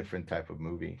 it's a different type of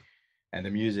movie, and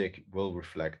the music will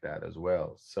reflect that as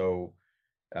well. So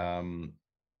um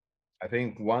I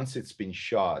think once it's been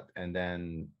shot, and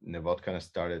then Nevot kind of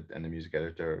started, and the music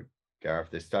editor Gareth,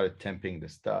 they started temping the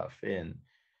stuff in.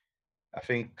 I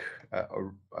think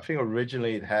I think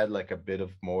originally it had like a bit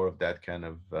of more of that kind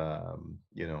of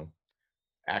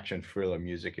action thriller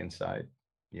music inside,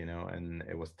 and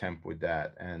it was temp with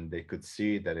that, and they could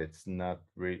see that it's not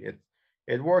really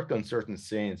it worked on certain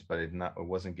scenes, but it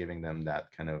wasn't giving them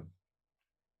that kind of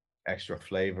extra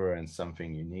flavor and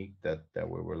something unique that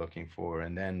we were looking for.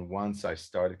 And then once I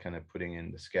started kind of putting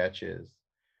in the sketches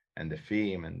and the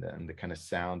theme, and the kind of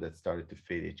sound that started to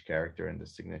fit each character and the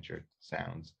signature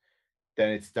sounds, then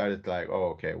it started like, oh,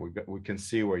 okay, we can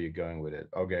see where you're going with it.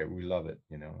 Okay, we love it,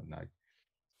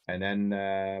 and then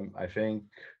I think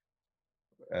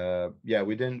yeah,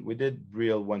 we did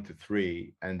reel 1 to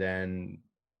 3, and then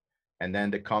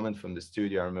the comment from the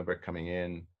studio, I remember coming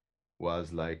in,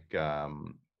 was like,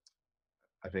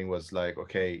 I think was like,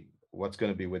 okay, what's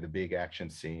going to be with the big action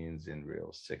scenes in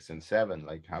reel 6 and 7?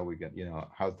 Like, how we going,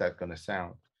 how's that going to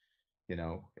sound?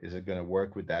 Is it going to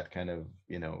work with that kind of,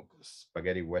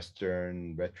 spaghetti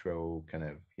western retro kind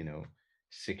of,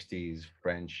 60s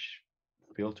French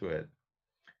feel to it?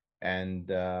 And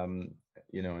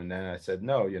and then I said,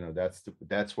 no,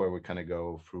 that's where we kind of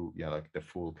go through, like the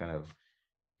full kind of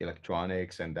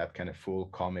electronics, and that kind of full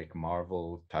comic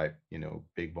Marvel type,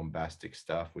 big bombastic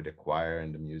stuff with the choir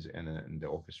and the music, and the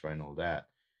orchestra and all that.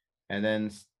 And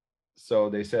then so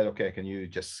they said, okay, can you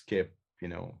just skip,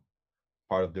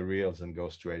 part of the reels and go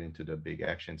straight into the big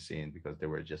action scene, because they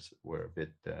were a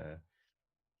bit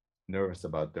nervous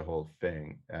about the whole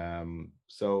thing.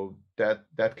 So that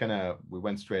kind of, we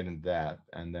went straight into that,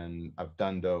 and then I've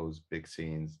done those big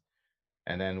scenes,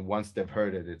 and then once they've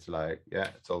heard it, it's like, yeah,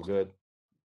 it's all good.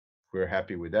 We're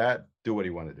happy with that. Do what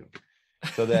you want to do.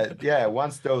 So that, yeah,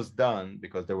 once those done,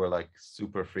 because they were like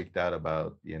super freaked out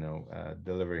about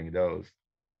delivering those.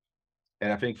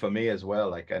 And I think for me as well,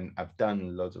 like, and I've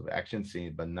done loads of action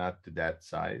scenes, but not to that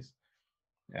size.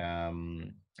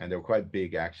 and they were quite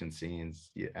big action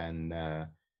scenes. And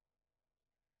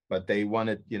but they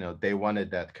wanted, they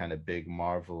wanted that kind of big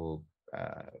Marvel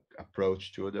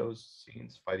approach to those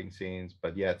scenes, fighting scenes,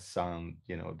 but yet sound,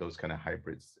 those kind of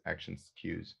hybrids action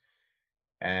cues.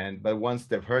 And but once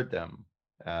they've heard them,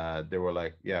 they were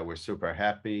like, yeah, we're super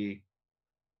happy,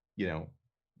 you know,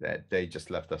 that they just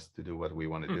left us to do what we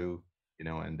want to Hmm. do,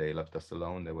 and they left us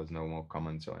alone. There was no more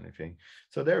comments or anything.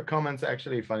 So their comments,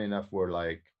 actually, funny enough, were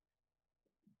like,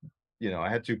 I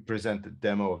had to present the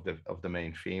demo of the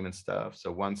main theme and stuff.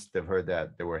 So once they've heard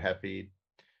that, they were happy.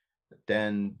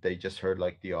 Then they just heard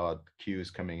like the odd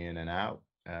cues coming in and out,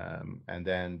 and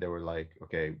then they were like,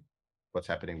 okay, what's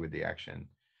happening with the action?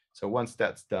 So once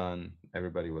that's done,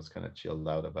 everybody was kind of chilled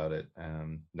out about it.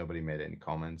 Nobody made any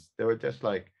comments. They were just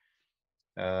like,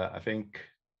 I think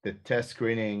the test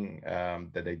screening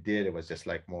that they did, it was just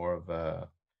like more of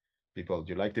people,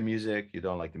 do you like the music? You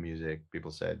don't like the music?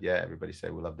 People said, yeah. Everybody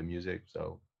said we love the music.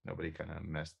 So nobody kind of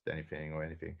messed anything or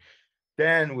anything.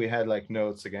 Then we had like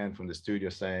notes again from the studio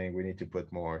saying we need to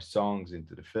put more songs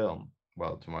into the film.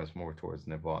 Well, tomorrow's more towards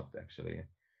Nevat actually.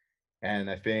 And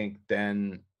I think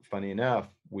then, funny enough,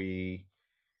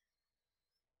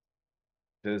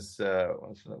 there's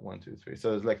what's that, one, two, three.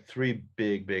 So there's like three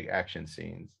big action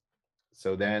scenes.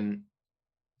 So then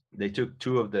they took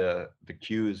two of the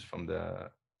cues from the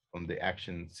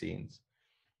action scenes,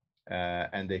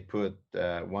 and they put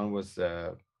one was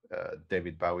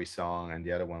David Bowie song, and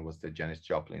the other one was the Janis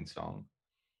Joplin song.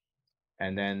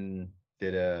 And then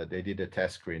they did a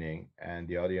test screening, and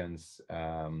the audience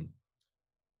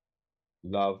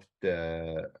loved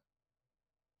the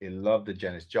loved the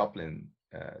Janis Joplin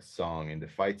song in the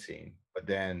fight scene, but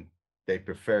then they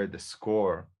preferred the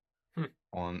score Hmm.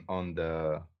 on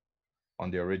the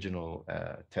original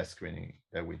test screening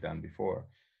that we done before.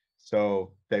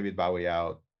 So David Bowie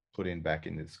out, put in back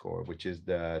in the score, which is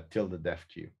the Till the Death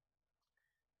cue,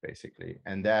 basically.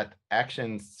 And that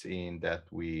action scene that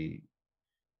we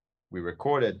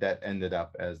recorded, that ended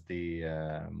up as the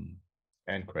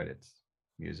end credits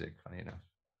music, funny enough.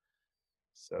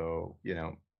 So,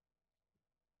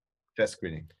 test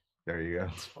screening. There you go.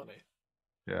 That's funny.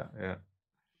 Yeah, yeah.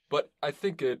 But I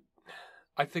think it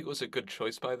was a good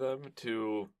choice by them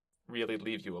to really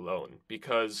leave you alone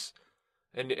because,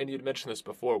 and you'd mentioned this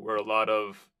before, where a lot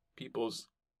of people's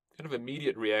kind of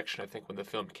immediate reaction, I think, when the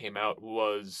film came out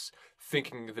was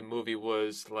thinking the movie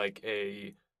was like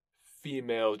a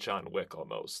female John Wick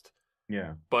almost.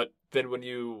 Yeah. But then when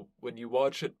you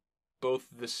watch it, both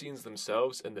the scenes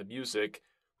themselves and the music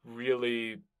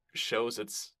really shows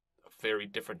it's a very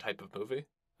different type of movie.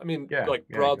 I mean, Yeah, like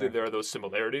yeah, broadly there exactly. are those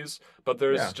similarities, but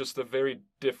there's Yeah. just a very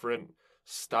different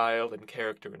style and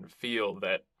character and feel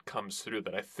that comes through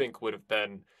that I think would have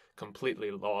been completely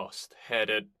lost had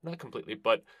it not completely,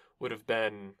 but would have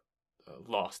been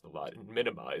lost a lot and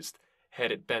minimized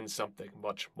had it been something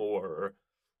much more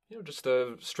just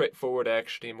a straightforward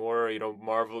actiony, more,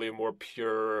 marvelly, more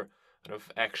pure kind of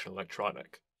action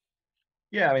electronic.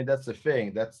 Yeah, I mean that's the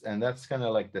thing. That's kind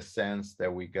of like the sense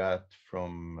that we got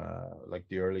from like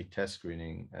the early test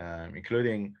screening,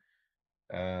 including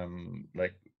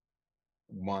like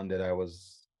one that I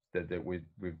was that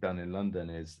we've done in London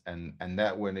is, and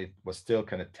that when it was still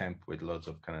kind of temped with loads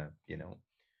of kind of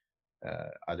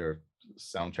other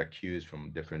soundtrack cues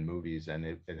from different movies, and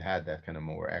it had that kind of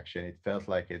more action. It felt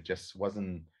like it just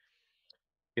wasn't,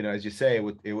 as you say,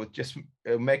 it would just,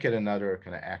 it would make it another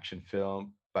kind of action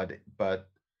film, but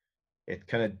it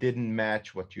kind of didn't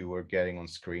match what you were getting on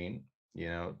screen,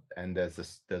 and there's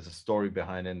a story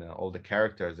behind it and all the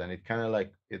characters, and it kind of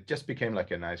like it just became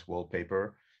like a nice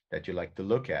wallpaper that you like to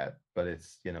look at, but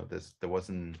it's, there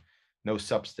wasn't no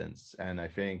substance. And I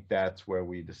think that's where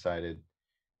we decided,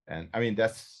 and I mean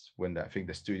that's when I think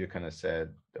the studio kind of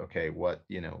said, okay, what's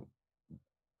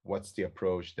the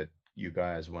approach that you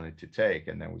guys wanted to take?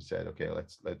 And then we said, okay,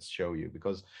 let's show you,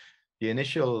 because the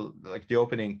initial, like the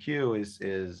opening cue is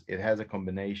it has a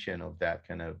combination of that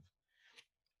kind of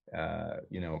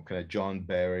kind of John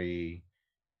Barry,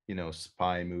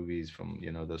 spy movies from,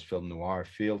 those film noir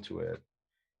feel to it.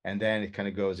 And then it kind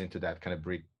of goes into that kind of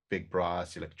big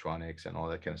brass electronics and all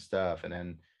that kind of stuff.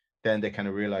 And then they kind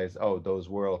of realize, oh, those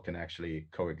worlds can actually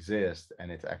coexist,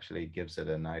 and it actually gives it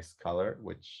a nice color,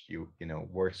 which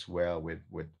works well with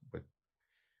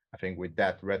I think with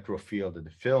that retro feel that the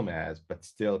film has, but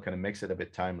still kind of makes it a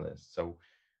bit timeless. So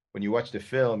when you watch the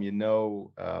film, you're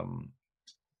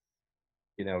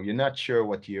not sure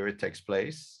what year it takes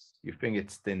place. You think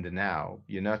it's in the now.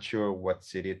 You're not sure what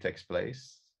city it takes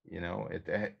place.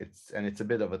 It's a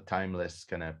bit of a timeless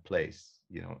kind of place.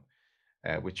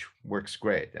 which works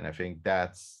great. And I think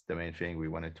that's the main thing we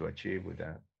wanted to achieve with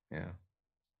that. Yeah,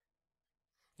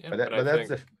 Yeah, but and that I but that's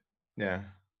think the yeah.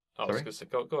 I was Sorry. gonna say,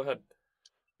 go ahead.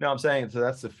 No, I'm saying so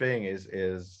that's the thing is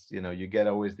you get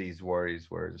always these worries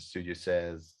where the studio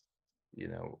says, you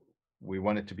know, we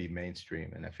want it to be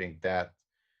mainstream, and I think that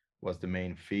was the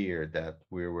main fear that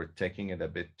we were taking it a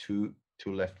bit too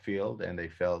left field, and they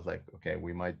felt like okay,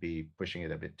 we might be pushing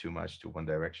it a bit too much to one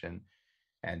direction,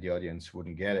 and the audience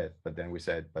wouldn't get it. But then we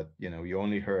said, but you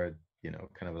only heard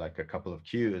kind of like a couple of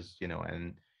cues,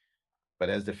 and but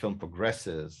as the film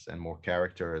progresses and more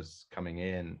characters coming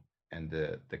in and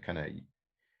the kind of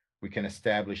we can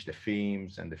establish the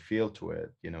themes and the feel to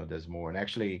it. There's more. And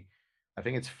actually, I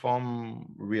think it's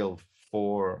from Real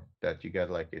 4 that you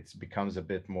get like it becomes a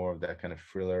bit more of that kind of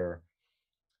thriller,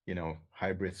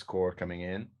 hybrid score coming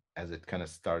in as it kind of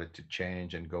started to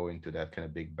change and go into that kind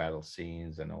of big battle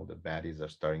scenes and all the baddies are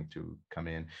starting to come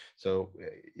in. So,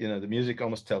 the music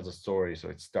almost tells a story. So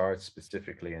it starts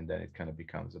specifically and then it kind of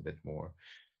becomes a bit more.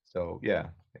 So yeah,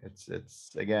 it's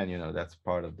again, that's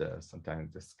part of the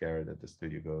sometimes the scare that the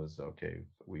studio goes, okay,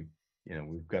 we've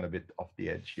gone a bit off the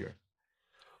edge here.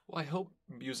 Well, I hope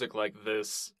music like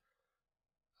this,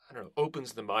 I don't know,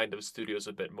 opens the mind of studios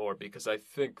a bit more because I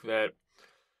think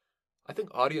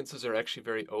audiences are actually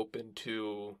very open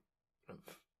to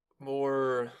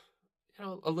more,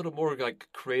 a little more like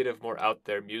creative, more out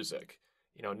there music.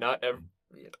 Not every,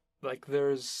 like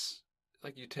there's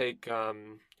like you take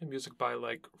music by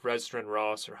like Reznor and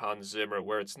Ross or Hans Zimmer,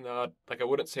 where it's not like I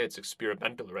wouldn't say it's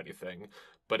experimental or anything,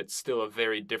 but it's still a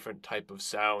very different type of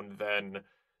sound than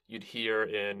you'd hear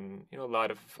in a lot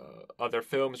of other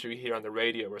films or you hear on the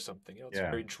radio or something. It's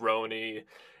Yeah. very drony,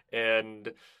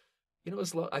 and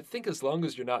I think as long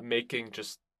as you're not making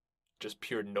just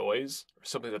pure noise or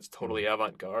something that's Mm. totally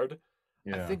avant-garde, I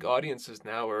Yeah. think audiences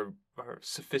now are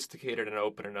sophisticated and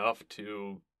open enough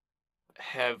to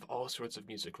have all sorts of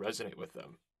music resonate with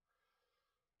them.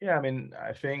 Yeah, I mean,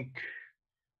 I think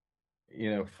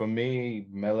for me,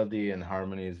 melody and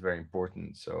harmony is very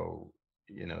important. So,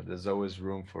 there's always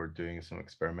room for doing some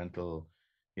experimental,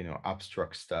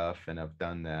 abstract stuff, and I've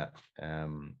done that.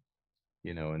 And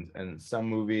some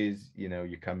movies,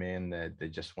 you come in that they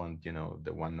just want,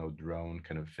 the one note drone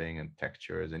kind of thing and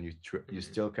textures, and you Mm.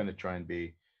 still kind of try and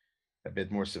be a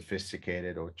bit more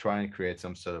sophisticated or try and create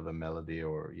some sort of a melody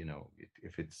or,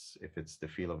 if it's the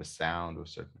feel of a sound or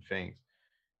certain things.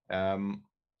 Um,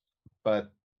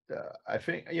 but I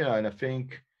think and I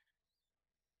think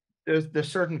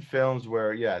there's certain films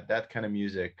where yeah that kind of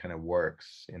music kind of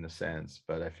works in a sense,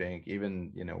 but I think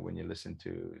even when you listen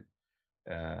to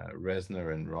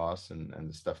Reznor and Ross and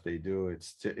the stuff they do,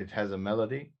 it has a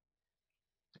melody.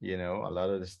 A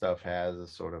lot of the stuff has a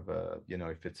sort of a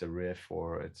if it's a riff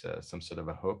or it's some sort of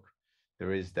a hook,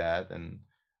 there is that. And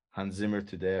Hans Zimmer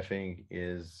today I think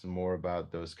is more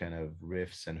about those kind of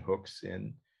riffs and hooks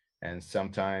in, and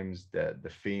sometimes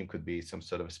the theme could be some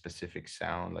sort of a specific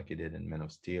sound like he did in Men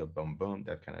of Steel, boom boom,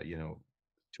 that kind of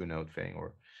two note thing,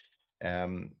 or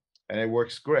um and it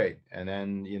works great. And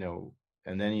then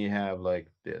you have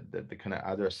like the kind of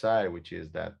other side, which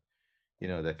is that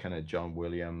kind of John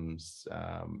Williams,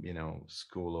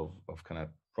 school of kind of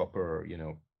proper,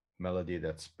 melody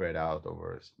that's spread out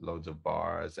over loads of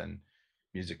bars, and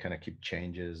music kind of keep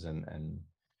changes. And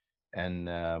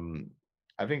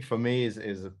I think for me is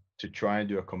to try and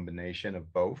do a combination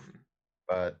of both.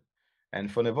 But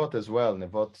and for Nevot as well,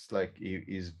 Nevot's like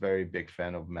he's very big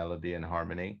fan of melody and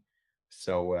harmony.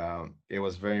 So it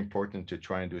was very important to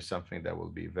try and do something that will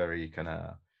be very kind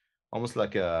of almost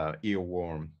like a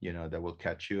earworm, that will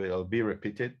catch you. It'll be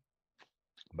repeated,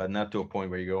 but not to a point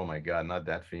where you go, oh my God, not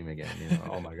that theme again.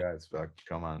 Oh my God, it's like,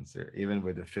 come on, sir. Even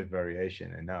with the fifth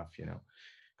variation, enough.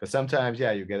 Because sometimes,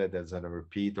 yeah, you get it as a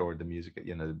repeat, or the music,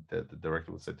 the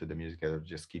director will say to the music editor,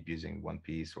 just keep using one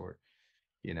piece, or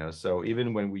so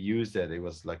even when we used it, it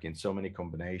was like in so many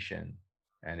combination,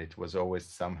 and it was always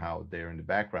somehow there in the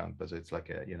background, but it's like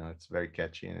it's very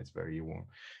catchy and it's very warm.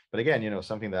 But again,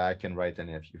 something that I can write, and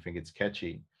if you think it's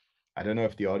catchy, I don't know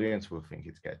if the audience will think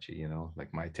it's catchy,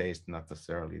 like my taste, not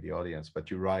necessarily the audience. But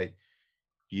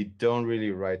you don't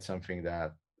really write something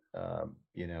that um,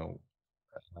 you know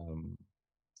um,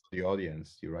 for the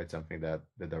audience. You write something that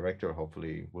the director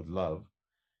hopefully would love.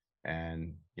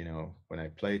 And when I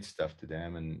played stuff to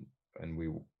them, and we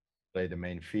played the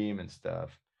main theme and stuff,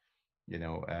 he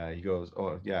goes,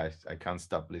 oh yeah, I can't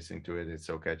stop listening to it, it's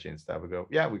so catchy and stuff. I go,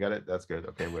 yeah, we got it, that's good,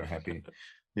 okay, we're happy.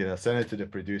 Send it to the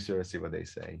producer, see what they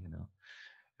say.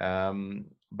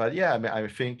 But yeah, I mean, I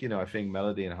think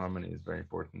melody and harmony is very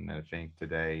important. And I think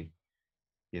today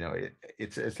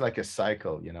it's like a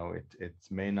cycle. It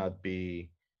may not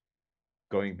be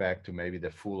going back to maybe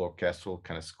the full orchestral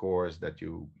kind of scores that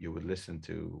you would listen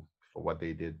to for what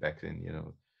they did back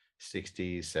in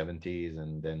 60s, 70s,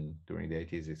 and then during the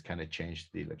 80s it's kind of changed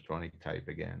the electronic type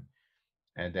again,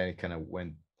 and then it kind of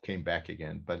went came back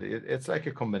again. But it's like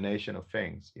a combination of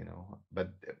things,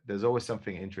 but there's always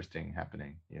something interesting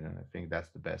happening. I think that's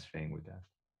the best thing with that.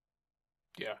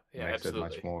 Yeah, It yeah, makes it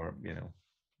absolutely.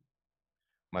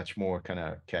 much more kind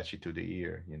of catchy to the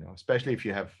ear, especially if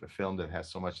you have a film that has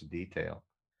so much detail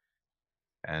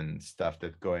and stuff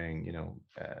that going,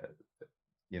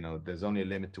 there's only a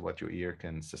limit to what your ear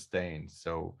can sustain.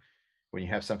 So when you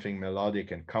have something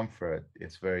melodic and comfort,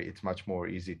 it's much more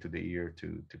easy to the ear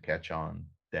to catch on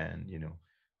than,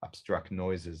 abstract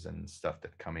noises and stuff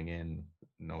that coming in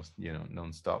no,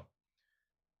 nonstop.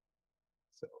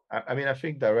 So I mean, I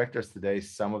think directors today,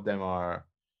 some of them are,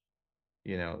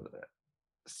 you know,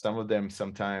 some of them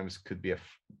sometimes could be,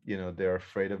 they're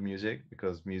afraid of music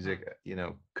because Mm. music,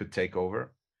 could take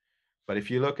over. But if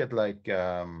you look at like,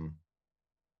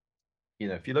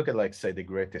 if you look at like, say, The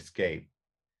Great Escape,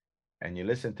 and you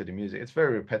listen to the music, it's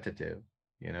very repetitive.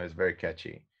 It's very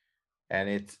catchy,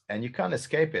 and you can't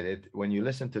escape it. When you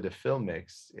listen to the film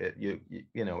mix,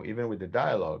 even with the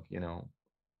dialogue,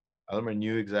 Elmer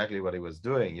knew exactly what he was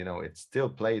doing. It still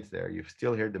plays there. You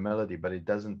still hear the melody, but it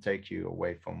doesn't take you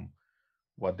away from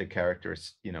what the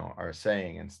characters, are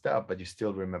saying and stuff. But you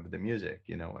still remember the music,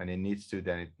 and it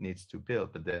needs to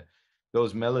build. But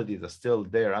those melodies are still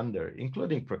there under,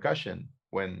 including percussion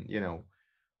when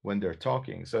they're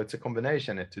talking. So it's a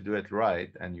combination and to do it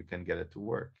right, and you can get it to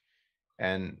work.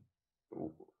 And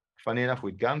funny enough,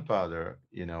 with Gunpowder,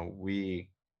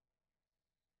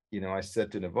 I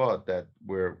said to Navot that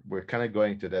we're kind of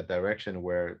going to that direction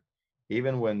where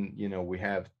even when we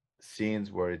have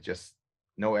scenes where it's just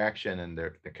no action and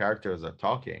the characters are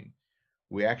talking,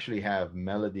 we actually have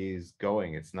melodies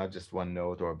going. It's not just one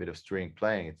note or a bit of string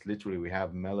playing. It's literally we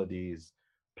have melodies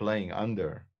playing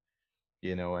under.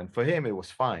 And for him it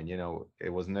was fine. It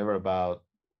was never about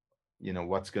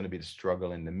what's going to be the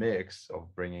struggle in the mix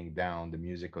of bringing down the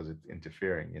music because it's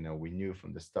interfering. We knew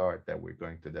from the start that we're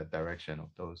going to that direction of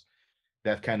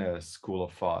that kind of school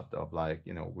of thought of like,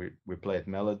 we play it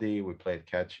melody, we play it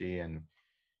catchy, and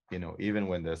even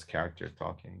when there's characters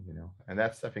talking, and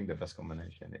that's, I think, the best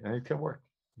combination, and it can work.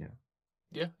 Yeah.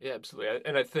 Yeah, yeah, absolutely.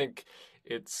 And I think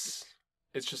it's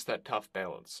it's just that tough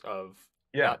balance of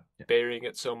Yeah. not burying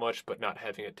it so much, but not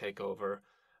having it take over.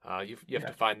 You have Yeah.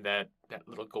 to find that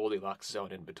little Goldilocks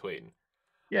zone in between.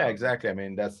 Yeah, Um, exactly. I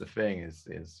mean, that's the thing is,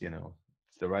 it's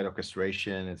the right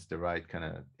orchestration, it's the right kind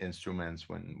of instruments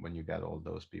when you got all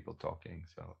those people talking.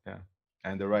 So yeah.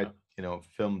 And the right, uh,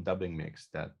 film dubbing mix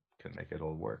that can make it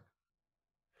all work.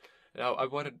 Now I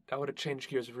wanted to change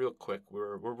gears real quick.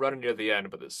 We're running near the end,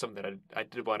 but there's something I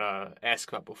did want to ask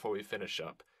about before we finish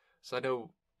up.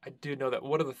 So I do know that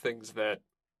one of the things that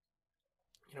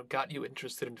got you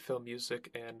interested in film music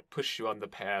and pushed you on the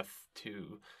path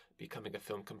to becoming a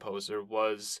film composer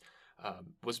was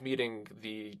meeting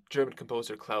the German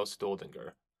composer Klaus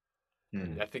Doldinger.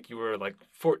 And Hmm. I think you were like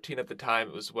 14 at the time.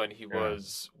 It was when he Yeah.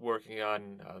 was working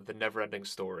on the NeverEnding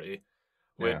Story,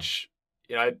 Yeah. which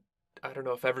you know I don't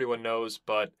know if everyone knows,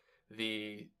 but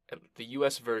the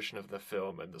U.S. version of the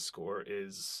film and the score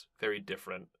is very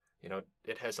different.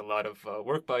 It has a lot of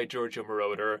work by Giorgio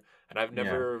Moroder, and Yeah.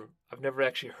 I've never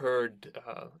actually heard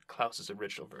Klaus's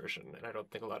original version, and I don't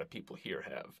think a lot of people here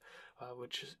have,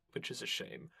 which is a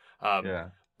shame. Um,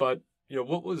 Yeah. but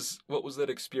what was that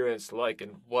experience like,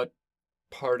 and what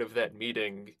part of that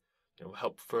meeting,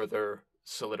 helped further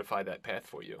solidify that path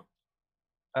for you?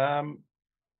 Um,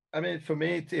 I mean, for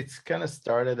me, it's kind of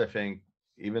started, I think,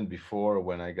 even before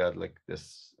when I got like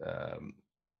this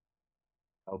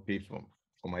LP from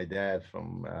my dad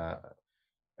from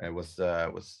it was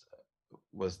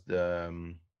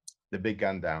the Big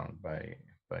Gun Down by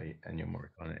Ennio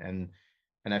Morricone,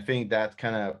 and I think that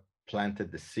kind of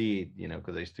planted the seed,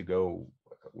 because I used to go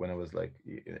when I was like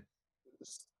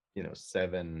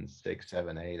 7, 6,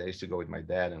 7, 8. I used to go with my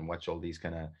dad and watch all these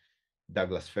kind of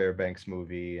Douglas Fairbanks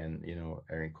movie and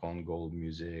Aaron Gold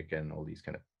music and all these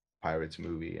kind of pirates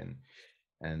movie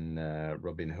and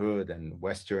Robin Hood and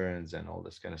westerns and all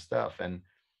this kind of stuff.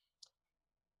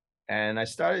 And I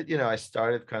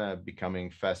started kind of becoming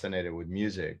fascinated with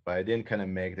music, but I didn't kind of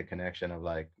make the connection of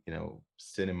like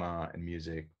cinema and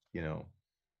music,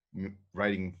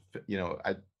 writing.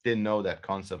 I didn't know that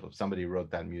concept of somebody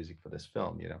wrote that music for this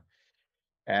film.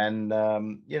 And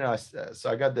so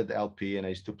I got that LP and I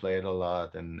used to play it a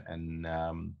lot, and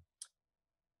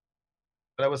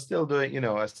but I was still doing,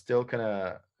 I still kind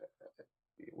of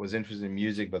was interested in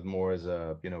music, but more as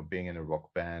a, being in a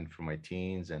rock band for my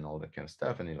teens and all that kind of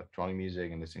stuff, and electronic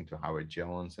music and listening to Howard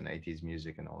Jones and 80s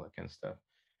music and all that kind of stuff.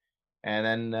 And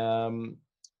then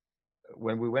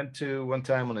when we went to one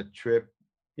time on a trip,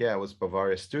 yeah, it was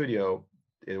Bavaria Studio.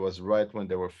 It was right when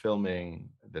they were filming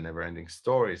the NeverEnding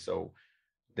Story, so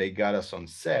they got us on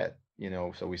set.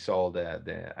 So we saw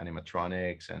the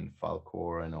animatronics and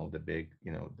Falcor and all the big,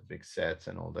 the big sets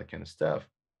and all that kind of stuff.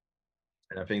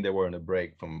 And I think they were on a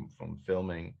break from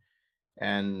filming,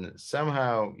 and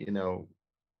somehow,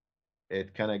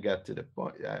 it kind of got to the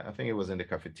point. I think it was in the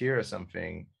cafeteria or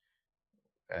something,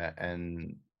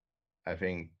 and I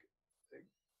think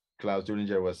Klaus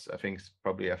Doldinger was, I think,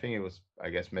 probably, I think it was, I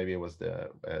guess maybe it was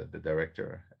the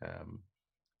director.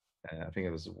 I think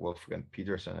it was Wolfgang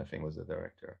Peterson, I think was the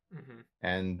director. Hmm.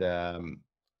 And and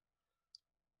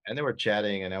they were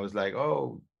chatting, and I was like,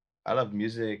 "Oh, I love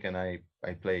music, and I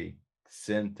play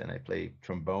synth, and I play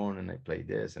trombone, and I play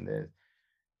this and this."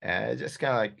 And it just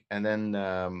kind of like, and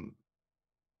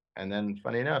then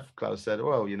funny enough, Klaus said,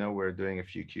 "Well, we're doing a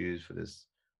few cues for this,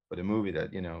 for the movie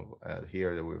that,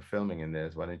 here that we're filming in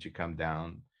this. Why don't you come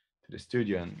down to the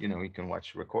studio, and we can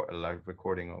watch a live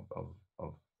recording of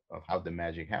how the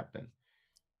magic happened."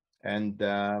 And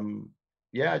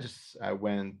yeah, I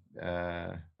went.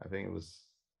 I think it was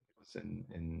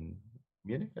in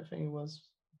Munich. I think it was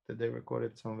that they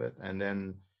recorded some of it, and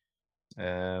then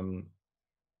um,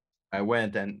 I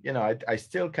went, and I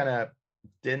still kind of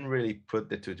didn't really put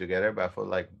the two together, but I felt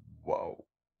like, whoa,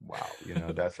 wow,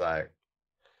 that's like,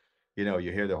 you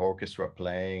hear the orchestra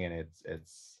playing, and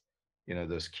it's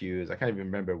those cues. I can't even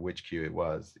remember which cue it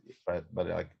was, but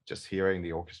like just hearing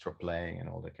the orchestra playing and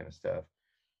all that kind of stuff.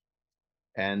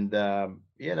 And I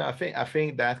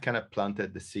think that kind of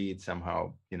planted the seed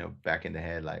somehow, back in the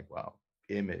head, like, wow,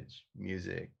 image,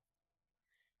 music.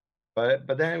 But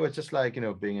then it was just like,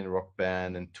 being in a rock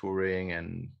band and touring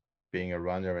and being a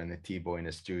runner and a T-boy in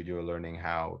a studio, learning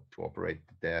how to operate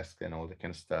the desk and all that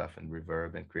kind of stuff, and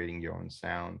reverb and creating your own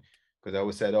sound. Because I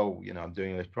always said, oh, I'm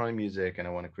doing electronic music and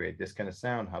I want to create this kind of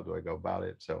sound. How do I go about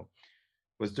it? So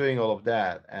was doing all of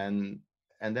that. And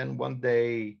then one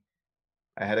day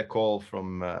I had a call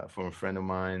from a friend of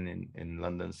mine in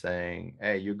London saying,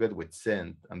 "Hey, you're good with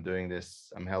synth. I'm doing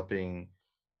this. I'm helping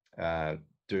uh,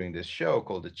 doing this show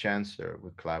called The Chancer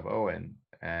with Clive Owen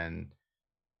and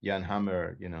Jan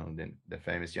Hammer. The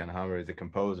famous Jan Hammer is the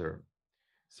composer.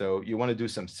 So you want to do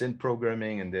some synth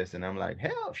programming and this?" And I'm like,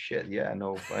 "Hell, shit, yeah,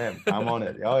 no, I'm on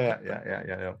it. Oh yeah, yeah, yeah,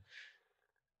 yeah. Yeah.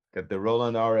 Got the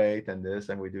Roland R8 and this,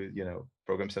 and we do,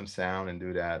 program some sound and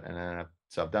do that." And then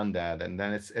so I've done that, and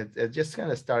then it just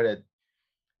kind of started.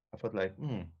 I felt like,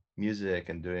 music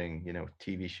and doing,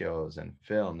 TV shows and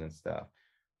films and stuff.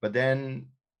 But um,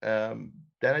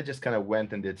 then I just kind of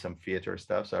went and did some theater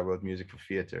stuff. So I wrote music for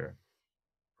theater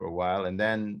for a while, and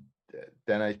then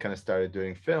I kind of started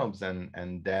doing films, and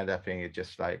then I think it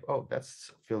just like, oh,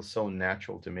 that's feels so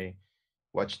natural to me.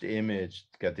 Watch the image,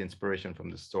 get the inspiration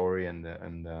from the story and the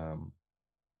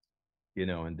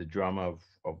drama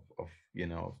of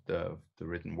the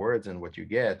written words and what you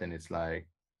get, and it's like,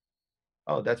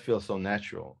 oh, that feels so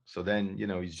natural. So then, you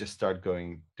just start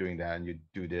going, doing that, and you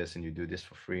do this, and you do this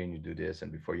for free, and you do this, and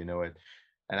before you know it,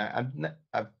 and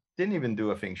I didn't even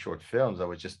do, I think, short films. I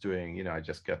was just doing, I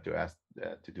just got to ask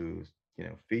to do,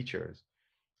 features,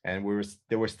 and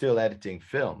they were still editing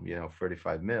film,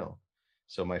 35 mil.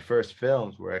 So my first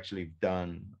films were actually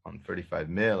done on 35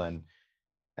 mil,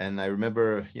 and I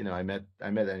remember, I met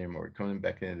Ennio Morricone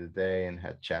back in the day and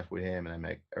had chat with him, and I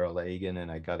met Earl Egan,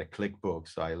 and I got a click book,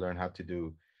 so I learned how to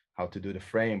do the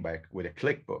frame by with a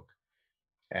click book.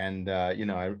 And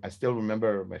I still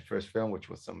remember my first film, which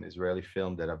was some Israeli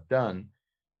film that I've done,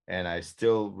 and I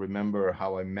still remember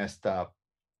how I messed up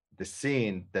the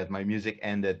scene that my music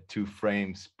ended 2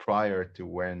 frames prior to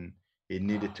when it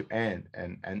needed to end.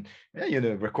 And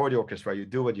yeah, record the orchestra, you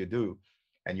do what you do,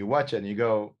 and you watch it and you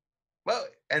go, well,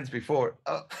 it ends before.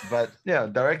 But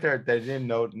director, they didn't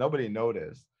know, nobody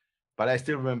noticed. But I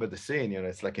still remember the scene.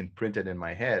 It's like imprinted in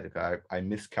my head. I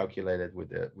miscalculated with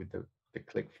the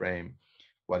click frame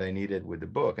what I needed with the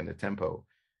book and the tempo.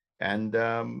 And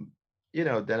then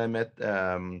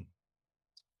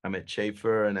I met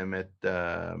Schaefer, and I met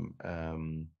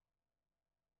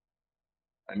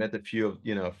a few of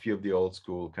the old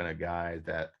school kind of guys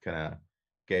that kind of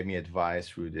gave me advice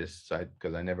through this side,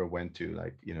 because I never went to,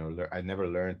 like, I never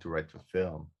learned to write for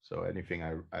film. So anything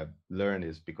I've learned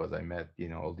is because I met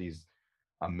all these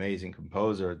amazing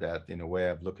composer that, in a way,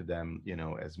 I've looked at them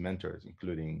as mentors,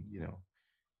 including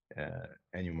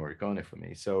Ennio Morricone for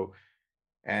me. So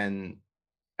and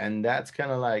and that's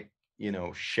kind of like,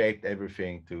 shaped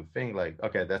everything to think like,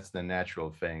 okay, that's the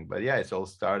natural thing. But yeah, it's all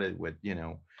started with,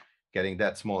 getting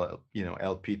that small,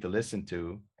 LP to listen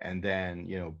to, and then,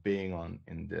 being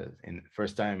in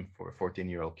first time for a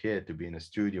 14-year-old kid to be in a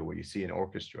studio where you see an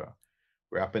orchestra,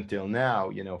 where up until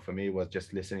now, for me, it was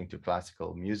just listening to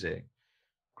classical music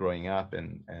growing up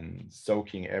and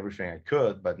soaking everything I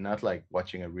could, but not like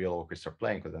watching a real orchestra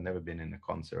playing, because I've never been in a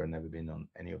concert, I've never been on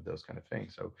any of those kind of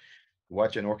things. So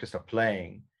watch an orchestra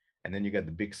playing, and then you get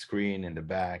the big screen in the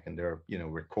back, and they're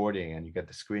recording, and you get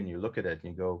the screen, you look at it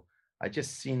and you go, I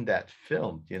just seen that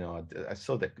filmed. I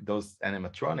saw that those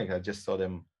animatronics, I just saw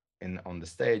them in on the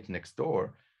stage next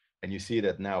door, and you see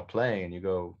that now playing, and you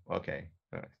go, okay,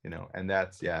 and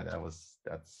that's, yeah,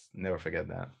 that's never forget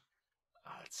that.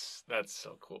 That's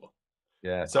so cool.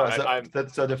 Yeah. So I, so I'm so,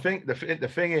 so the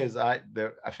thing is, I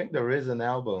think there is an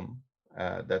album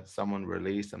that someone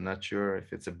released. I'm not sure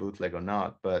if it's a bootleg or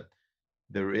not, but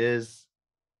there is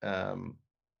um,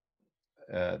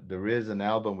 there is an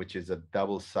album which is a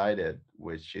double-sided,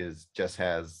 which is just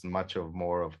has much of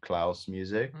more of Klaus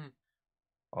music hmm,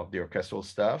 of the orchestral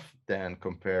stuff than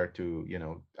compared to,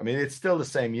 I mean, it's still the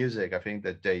same music. I think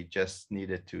that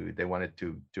they wanted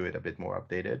to do it a bit more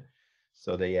updated.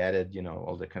 So they added,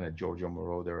 all the kind of Giorgio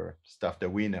Moroder stuff that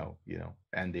we know,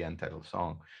 and the untitled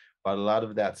song. But a lot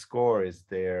of that score is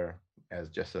there as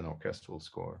just an orchestral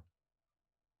score.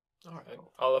 all right.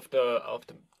 So, I'll have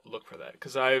to look for that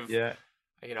because yeah,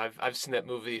 I've seen that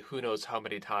movie who knows how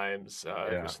many times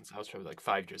ever yeah, since I was probably like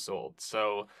 5 years old.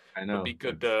 So I it would be know.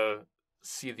 good to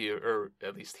see or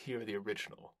at least hear the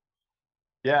original.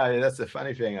 Yeah, that's the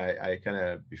funny thing. I kind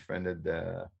of befriended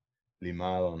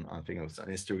Limal on, I think it was on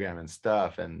Instagram and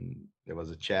stuff, and there was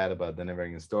a chat about the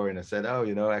NeverEnding Story, and I said,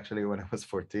 oh, actually, when I was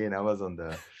 14, I was on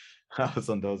I was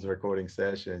on those recording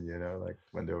sessions, like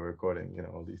when they were recording,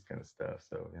 all these kind of stuff.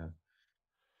 So yeah,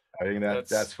 I think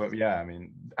that's That's what, yeah, I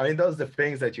mean, those are the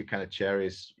things that you kind of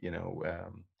cherish,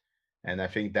 and I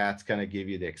think that's kind of give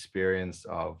you the experience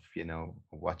of,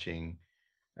 watching.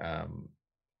 Um,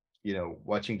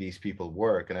 watching these people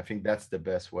work, and I think that's the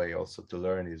best way also to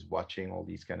learn, is watching all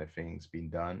these kind of things being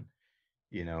done,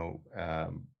 you know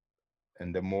um,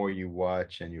 and the more you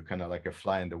watch, and you're kind of like a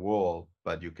fly in the wall,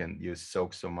 but you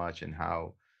soak so much in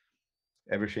how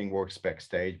everything works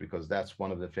backstage, because that's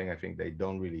one of the things I think they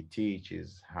don't really teach,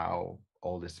 is how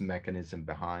all this mechanism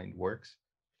behind works.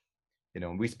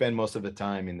 We spend most of the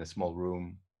time in the small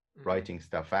room mhm. writing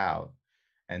stuff out,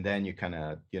 and then you kind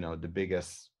of, the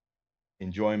biggest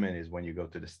enjoyment is when you go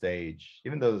to the stage,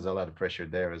 even though there's a lot of pressure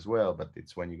there as well, but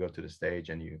it's when you go to the stage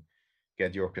and you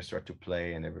get the orchestra to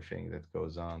play and everything that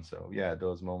goes on. So yeah,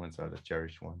 those moments are the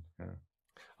cherished ones. Yeah.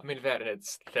 I mean that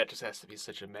just has to be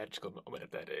such a magical moment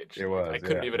at that age. It Like I was,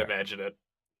 couldn't yeah, even yeah. imagine it.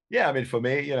 Yeah, I mean, for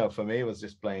me, it was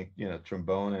just playing,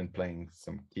 trombone and playing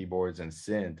some keyboards and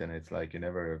synth, and it's like you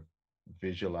never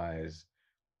visualize,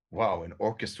 wow, an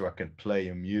orchestra can play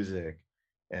your music,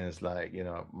 and it's like,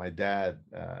 my dad,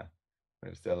 when he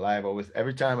was still alive, always,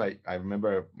 every time I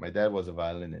remember, my dad was a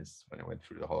violinist when I went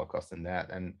through the Holocaust and that,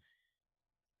 and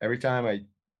every time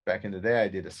back in the day, I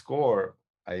did a score,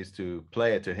 I used to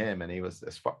play it to him, and he was,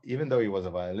 even though he was a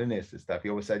violinist and stuff, he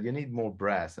always said, you need more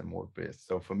brass and more bass.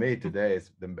 So for me today, it's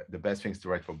the best things to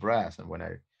write for brass. And when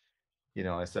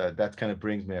I said, that kind of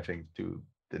brings me, I think, to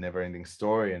the Never Ending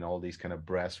Story and all these kind of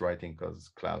brass writing, because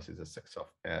Klaus is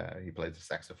he plays the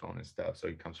saxophone and stuff, so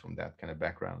he comes from that kind of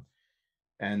background.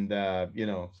 And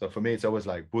so for me, it's always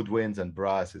like woodwinds and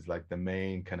brass is like the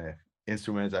main kind of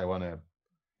instruments I want to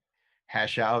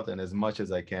hash out, and as much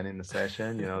as I can in the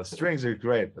session. Strings are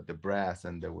great, but the brass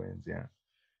and the winds, yeah,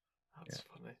 yeah, That's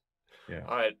funny. yeah,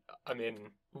 All right. I mean,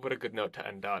 what a good note to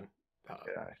end on. Uh,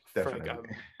 yeah, Frank, definitely.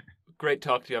 great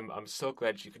talk to you. I'm so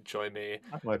glad you could join me.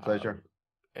 My pleasure.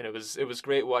 And it was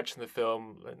great watching the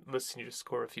film and listening to your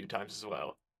score a few times as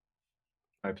well.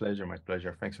 My pleasure. My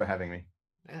pleasure. Thanks for having me.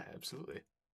 Yeah, absolutely.